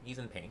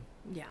in pain.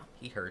 Yeah.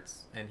 He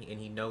hurts, and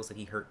he knows that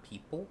he hurt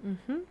people,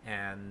 Mm-hmm.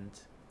 and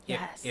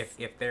Yes.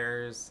 if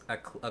there's a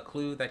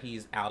clue that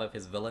he's out of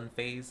his villain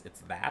phase,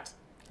 it's that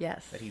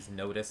Yes. he's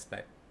noticed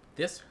that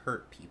this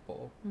hurt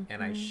people,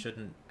 and I Mm-hmm.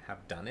 shouldn't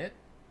have done it.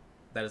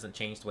 That doesn't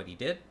change what he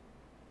did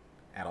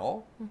at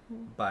all,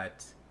 Mm-hmm.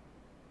 but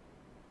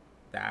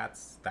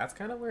that's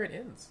kind of where it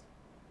ends,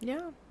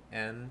 Yeah.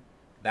 and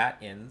that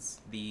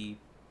ends the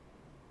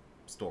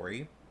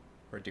story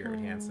for Dear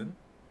Evan Mm. Hansen.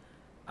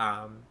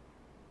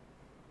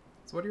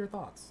 So what are your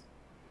thoughts?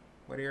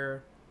 What's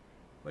your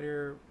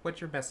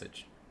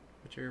message?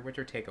 What's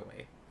your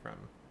takeaway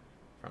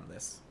from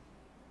this?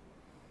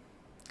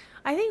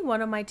 I think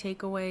one of my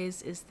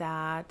takeaways is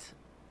that,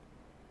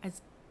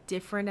 as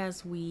different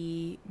as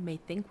we may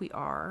think we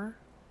are,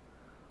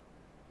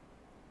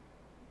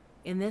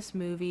 in this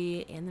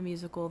movie and the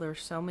musical,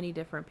 there's so many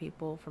different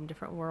people from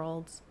different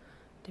worlds,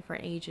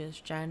 different ages,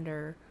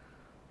 gender,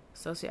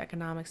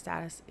 socioeconomic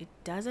status. It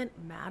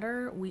doesn't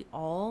matter. We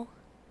all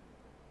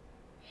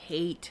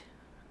hate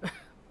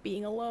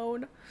being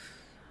alone.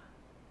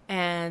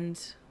 And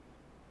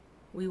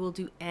we will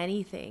do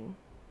anything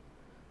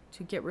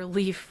to get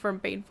relief from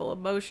painful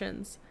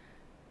emotions.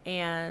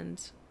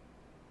 And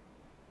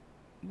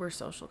we're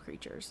social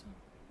creatures.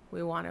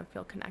 We want to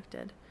feel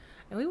connected.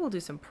 And we will do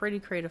some pretty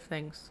creative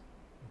things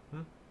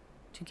Mm-hmm.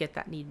 to get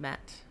that need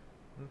met.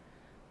 Mm-hmm.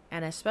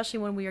 And especially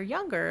when we are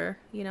younger,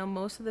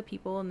 most of the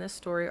people in this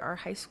story are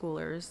high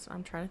schoolers.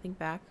 I'm trying to think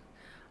back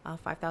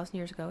 5,000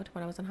 years ago to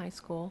when I was in high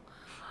school.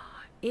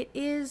 It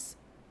is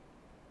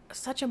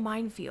such a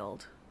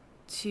minefield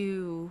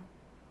to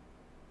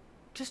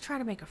just try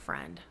to make a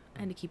friend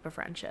and to keep a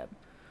friendship.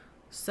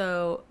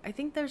 So I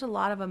think there's a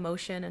lot of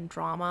emotion and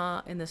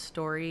drama in this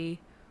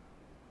story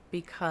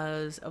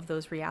because of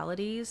those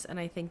realities. And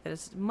I think that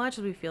as much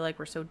as we feel like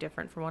we're so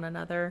different from one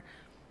another,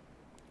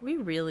 we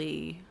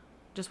really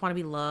just want to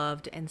be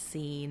loved and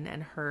seen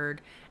and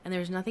heard. And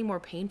there's nothing more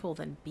painful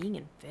than being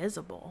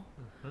invisible.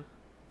 Mm-hmm.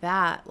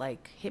 That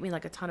like hit me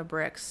like a ton of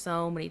bricks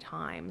so many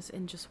times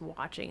in just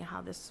watching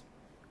how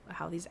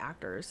these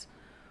actors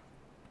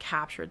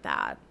captured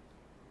that.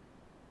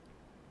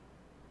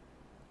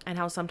 And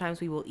how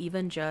sometimes we will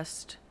even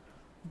just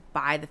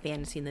buy the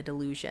fantasy and the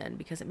delusion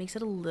because it makes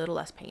it a little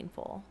less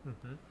painful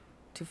Mm-hmm.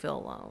 to feel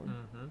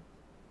alone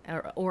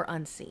Mm-hmm. or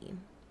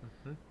unseen.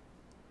 Mm-hmm.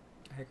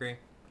 I agree.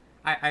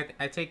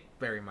 I take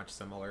very much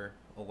similar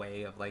a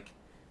way of like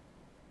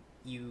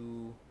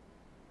you.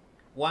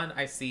 One,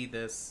 I see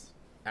this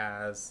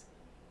as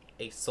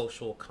a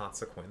social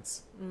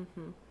consequence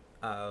Mm-hmm.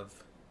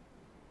 of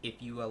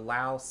if you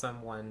allow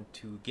someone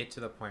to get to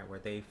the point where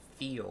they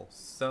feel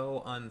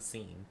so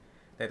unseen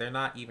that they're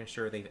not even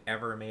sure they've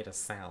ever made a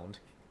sound,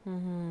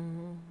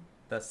 Mm-hmm.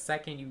 the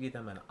second you give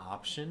them an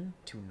option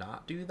to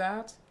not do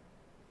that,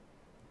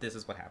 this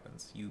is what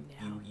happens. Yeah.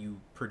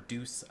 You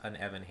produce an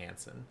Evan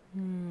Hansen.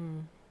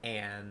 Mm.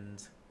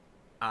 And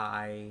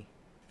I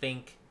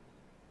think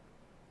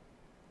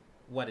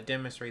what it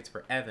demonstrates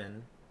for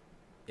Evan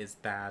is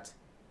that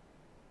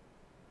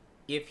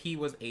if he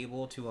was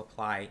able to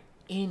apply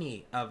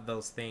any of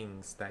those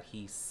things that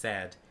he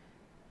said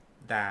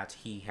that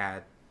he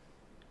had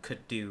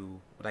could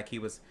do, like he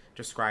was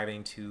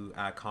describing to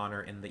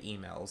Connor in the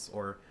emails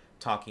or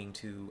talking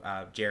to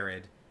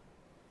Jared,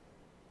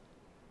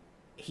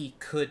 he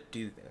could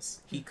do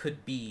this. He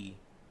could be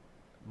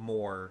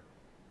more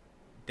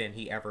than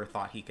he ever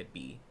thought he could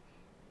be.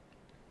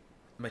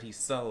 But he's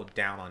so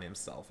down on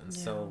himself and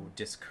so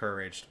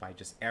discouraged by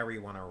just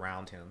everyone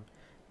around him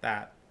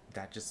that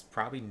just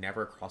probably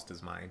never crossed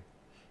his mind.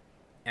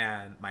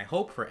 And my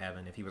hope for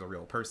Evan, if he was a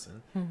real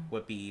person,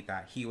 would be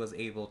that he was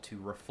able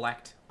to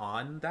reflect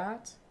on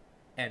that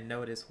and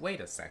notice, wait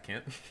a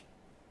second,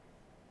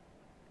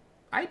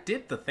 I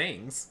did the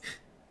things.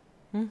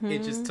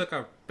 It just took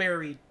a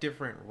very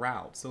different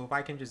route. So if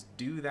I can just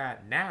do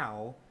that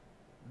now,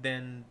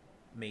 then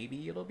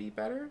maybe it'll be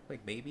better.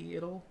 Like maybe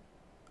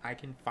I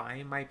can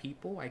find my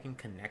people. I can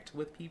connect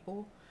with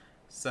people.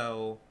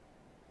 So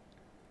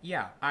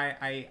yeah,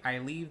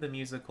 I leave the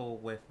musical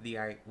with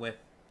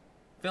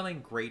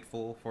feeling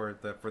grateful for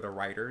the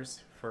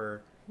writers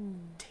for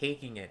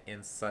taking it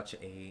in such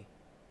a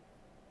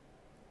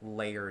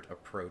layered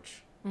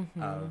approach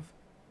of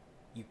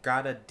you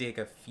gotta dig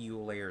a few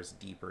layers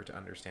deeper to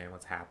understand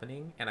what's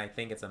happening. And I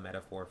think it's a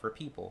metaphor for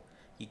people.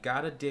 You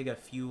gotta dig a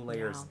few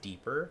layers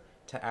deeper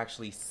to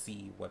actually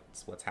see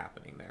what's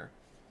happening there.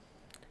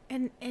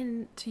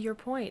 And to your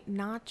point,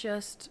 not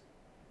just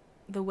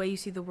the way you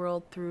see the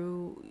world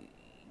through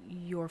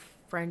your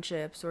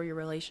friendships or your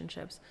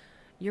relationships.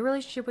 Your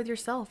relationship with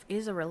yourself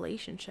is a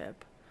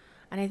relationship.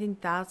 And I think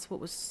that's what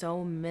was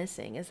so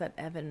missing, is that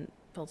Evan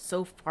felt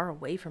so far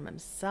away from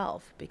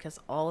himself because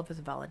all of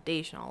his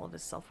validation, all of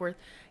his self-worth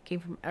came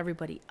from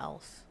everybody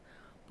else.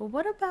 But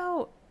what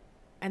about,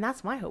 and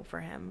that's my hope for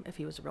him if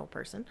he was a real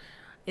person,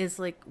 is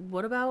like,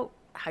 what about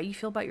how you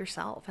feel about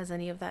yourself? Has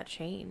any of that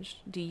changed?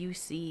 Do you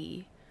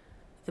see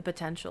the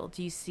potential?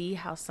 Do you see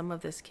how some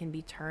of this can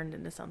be turned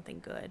into something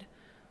good?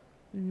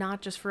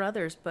 Not just for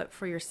others, but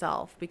for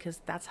yourself, because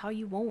that's how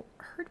you won't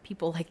hurt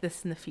people like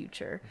this in the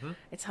future.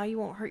 It's how you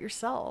won't hurt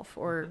yourself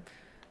or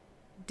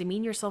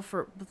demean yourself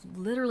for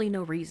literally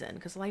no reason,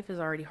 because life is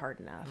already hard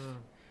enough.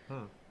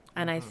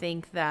 And I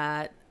think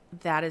that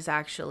is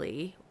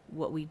actually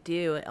what we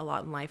do a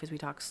lot in life, is we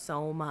talk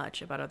so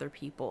much about other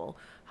people,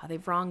 how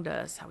they've wronged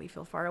us, how we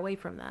feel far away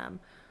from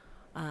them,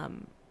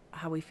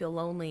 how we feel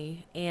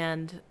lonely.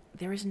 And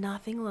there is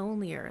nothing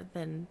lonelier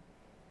than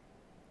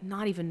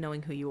not even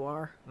knowing who you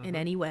are in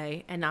any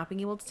way and not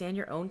being able to stand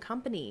your own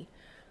company.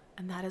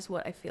 And that is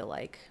what I feel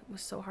like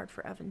was so hard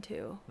for Evan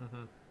too.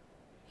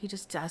 He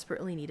just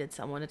desperately needed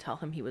someone to tell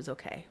him he was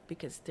okay,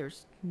 because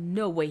there's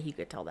no way he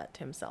could tell that to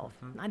himself,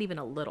 not even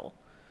a little.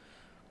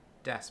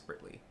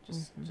 Desperately,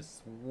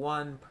 just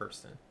one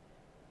person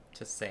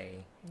to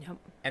say,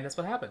 and that's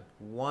what happened.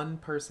 One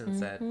person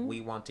said,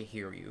 "We want to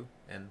hear you,"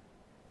 and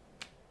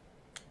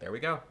there we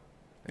go.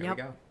 There we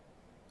go.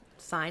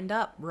 Signed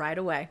up right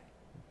away.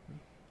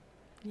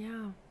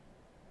 Yeah.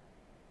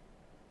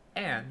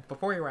 And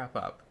before we wrap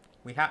up,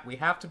 we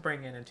have to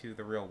bring it into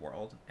the real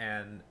world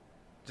and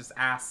just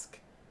ask,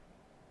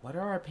 what are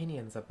our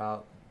opinions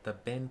about the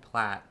Ben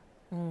Platt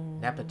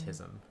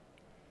nepotism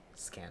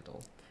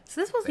scandal?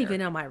 So this wasn't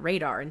even on my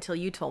radar until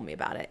you told me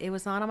about it. It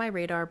was not on my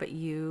radar, but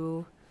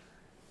you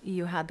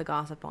had the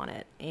gossip on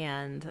it.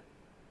 And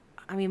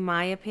I mean,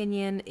 my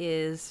opinion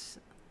is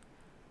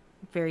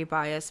very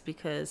biased,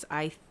 because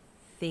I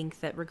think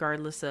that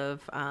regardless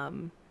of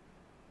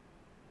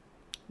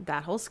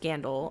that whole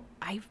scandal,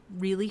 I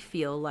really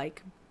feel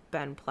like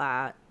Ben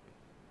Platt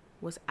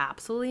was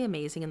absolutely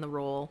amazing in the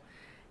role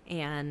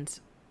and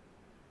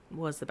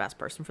was the best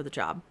person for the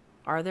job.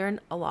 Are there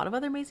a lot of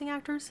other amazing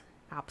actors?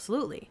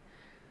 Absolutely.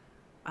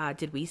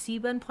 Did we see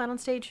Ben Platt on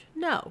stage?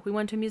 No. We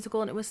went to a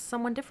musical and it was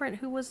someone different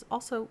who was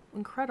also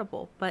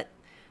incredible. But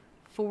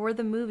for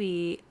the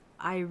movie,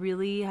 I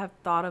really have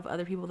thought of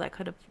other people that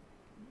could have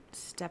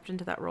stepped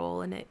into that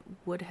role and it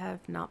would have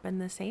not been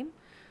the same.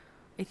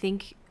 I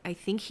think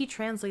he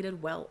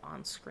translated well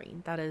on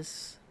screen. That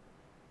is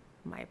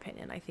my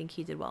opinion. I think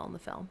he did well in the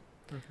film.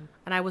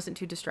 And I wasn't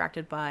too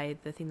distracted by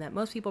the thing that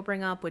most people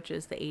bring up, which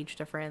is the age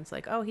difference.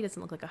 Like, oh, he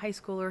doesn't look like a high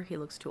schooler. He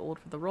looks too old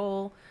for the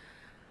role.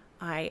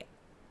 I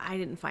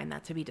didn't find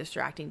that to be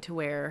distracting to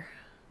where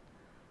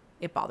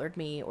it bothered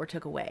me or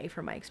took away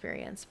from my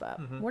experience. But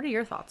what are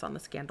your thoughts on the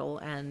scandal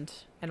and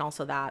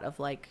also that of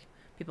like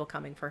people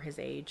coming for his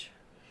age?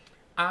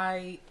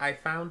 I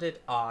found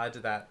it odd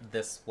that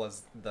this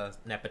was the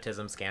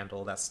nepotism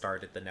scandal that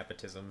started the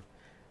nepotism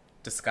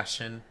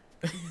discussion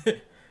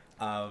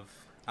of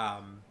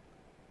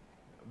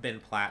Ben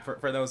Platt.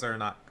 For those that are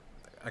not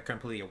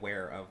completely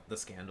aware of the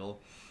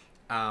scandal,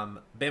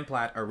 Ben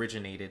Platt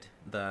originated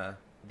the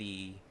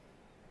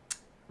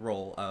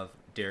role of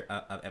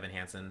Evan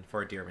Hansen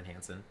for Dear Evan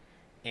Hansen,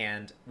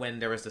 and when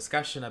there was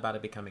discussion about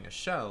it becoming a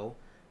show,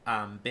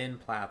 Ben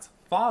Platt's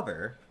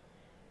father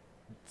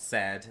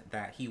said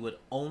that he would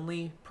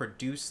only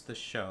produce the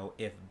show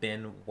if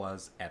Ben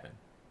was Evan.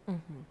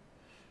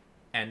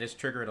 And this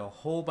triggered a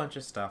whole bunch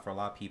of stuff for a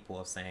lot of people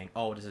of saying,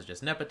 oh, this is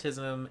just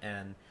nepotism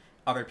and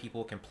other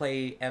people can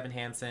play Evan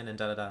Hansen and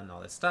da-da-da and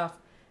all this stuff.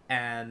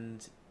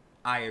 And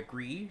I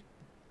agree.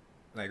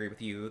 I agree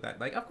with you that,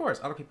 like, of course,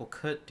 other people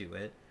could do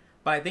it.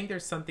 But I think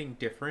there's something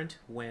different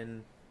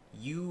when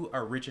you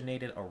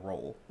originated a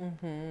role.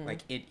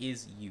 Like, it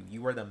is you.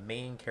 You are the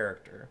main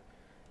character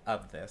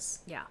of this.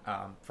 Yeah.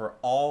 For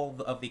all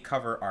of the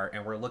cover art,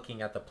 and we're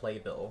looking at the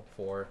playbill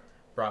for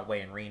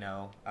Broadway in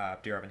Reno,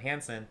 Dear Evan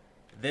Hansen,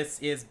 this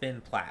is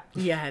Ben Platt.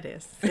 Yeah, it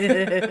is.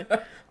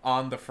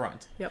 On the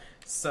front. Yep.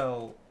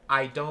 So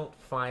I don't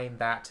find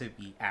that to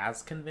be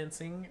as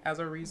convincing as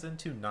a reason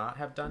to not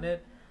have done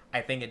it.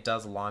 I think it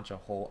does launch a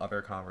whole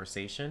other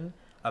conversation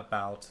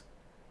about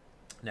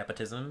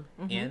nepotism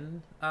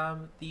in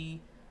the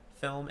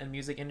film and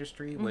music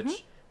industry,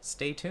 which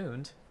stay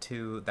tuned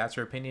to That's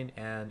Your Opinion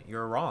and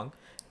You're Wrong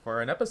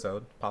for an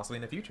episode, possibly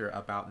in the future,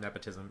 about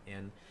nepotism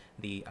in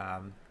the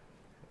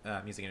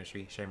music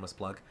industry. Shameless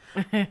plug.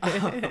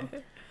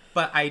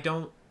 But I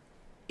don't...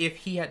 If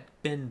he had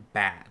been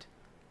bad,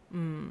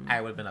 I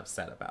would have been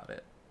upset about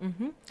it.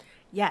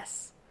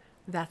 Yes,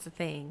 that's the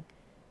thing.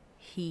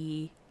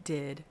 He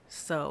did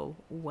so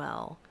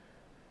well.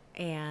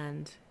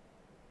 And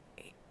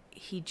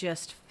he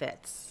just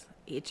fits.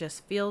 It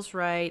just feels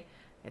right.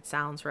 It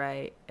sounds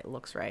right. It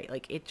looks right.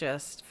 Like, it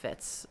just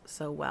fits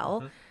so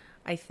well.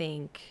 I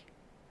think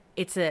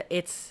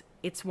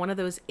it's one of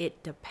those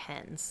it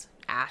depends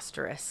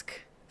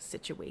asterisk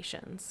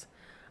situations.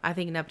 I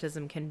think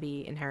nepotism can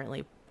be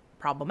inherently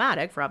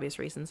problematic for obvious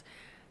reasons.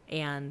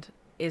 And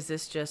is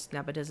this just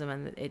nepotism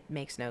and it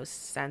makes no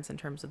sense in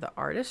terms of the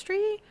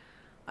artistry?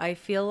 I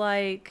feel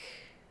like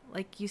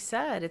you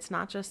said, it's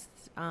not just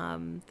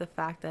the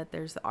fact that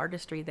there's the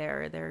artistry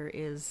there. There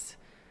is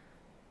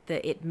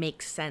that it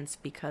makes sense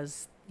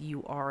because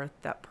you are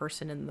that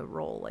person in the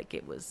role. Like,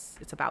 it's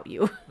about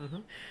you.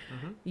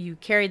 You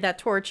carried that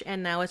torch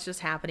and now it's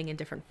just happening in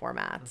different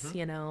formats,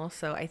 you know?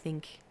 So I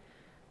think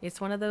it's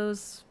one of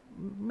those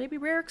maybe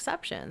rare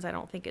exceptions. I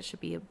don't think it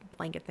should be a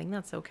blanket thing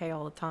that's okay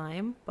all the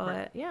time,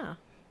 but yeah.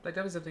 Like,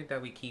 that was something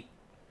that we keep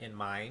in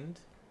mind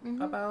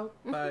about,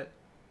 but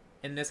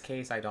in this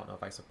case, I don't know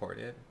if I support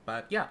it.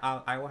 But yeah,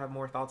 I will have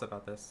more thoughts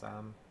about this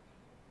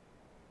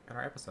in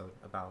our episode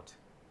about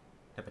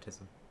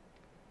nepotism.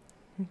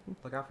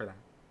 Look out for that.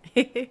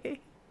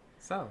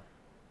 So,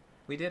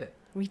 we did it.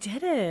 We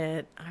did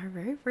it. Our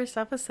very first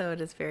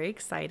episode is very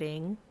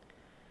exciting.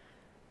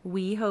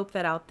 We hope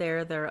that out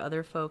there are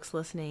other folks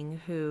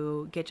listening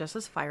who get just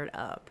as fired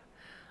up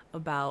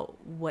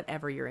about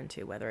whatever you're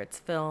into, whether it's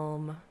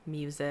film,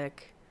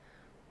 music,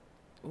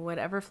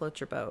 whatever floats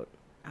your boat.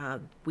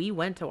 We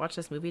went to watch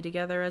this movie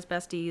together as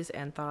besties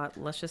and thought,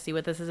 let's just see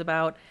what this is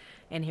about.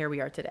 And here we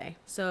are today.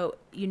 So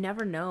you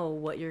never know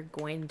what you're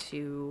going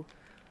to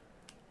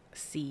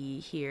see,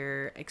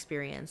 hear,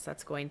 experience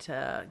that's going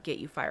to get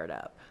you fired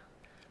up.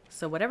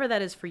 So whatever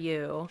that is for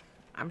you,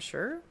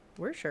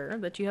 we're sure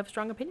that you have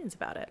strong opinions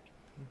about it.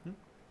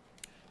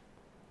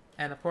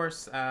 And of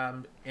course,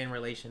 in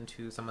relation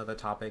to some of the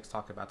topics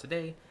talked about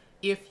today,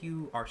 if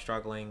you are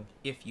struggling,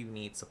 if you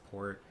need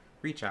support,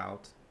 reach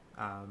out.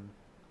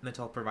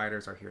 Mental health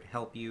providers are here to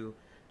help you.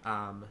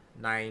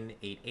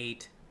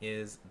 988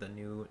 is the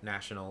new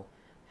national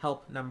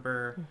help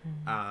number.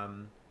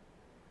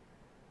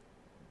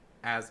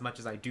 As much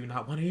as I do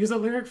not want to use a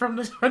lyric from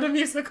the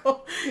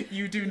musical,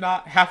 you do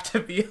not have to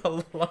be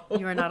alone.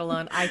 You are not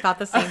alone. I thought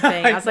the same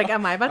thing. I was like,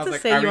 am I about to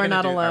say you are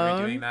not alone?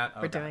 Are we doing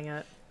that? We're doing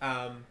it.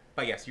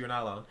 But yes, you're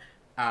not alone.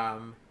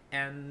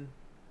 And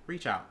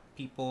reach out.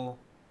 People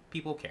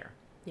care.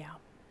 Yeah.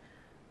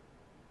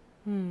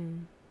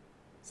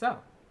 So,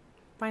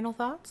 final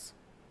thoughts?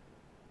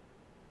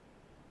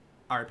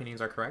 Our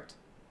opinions are correct.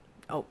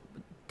 Oh,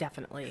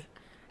 definitely.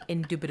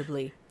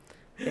 Indubitably.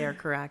 They are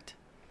correct.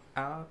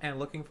 And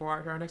looking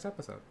forward to our next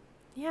episode.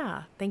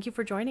 Yeah. Thank you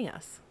for joining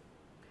us.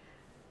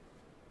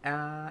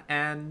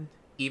 And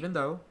even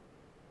though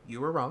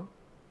you were wrong,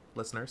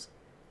 listeners,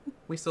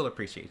 we still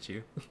appreciate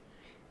you.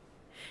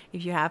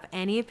 If you have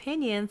any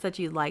opinions that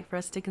you'd like for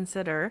us to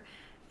consider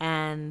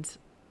and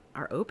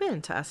are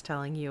open to us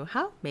telling you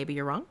how maybe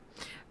you're wrong,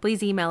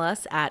 please email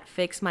us at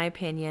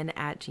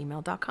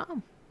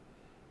fixmyopinion@gmail.com.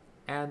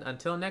 And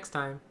until next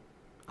time,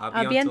 A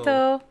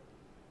bientôt.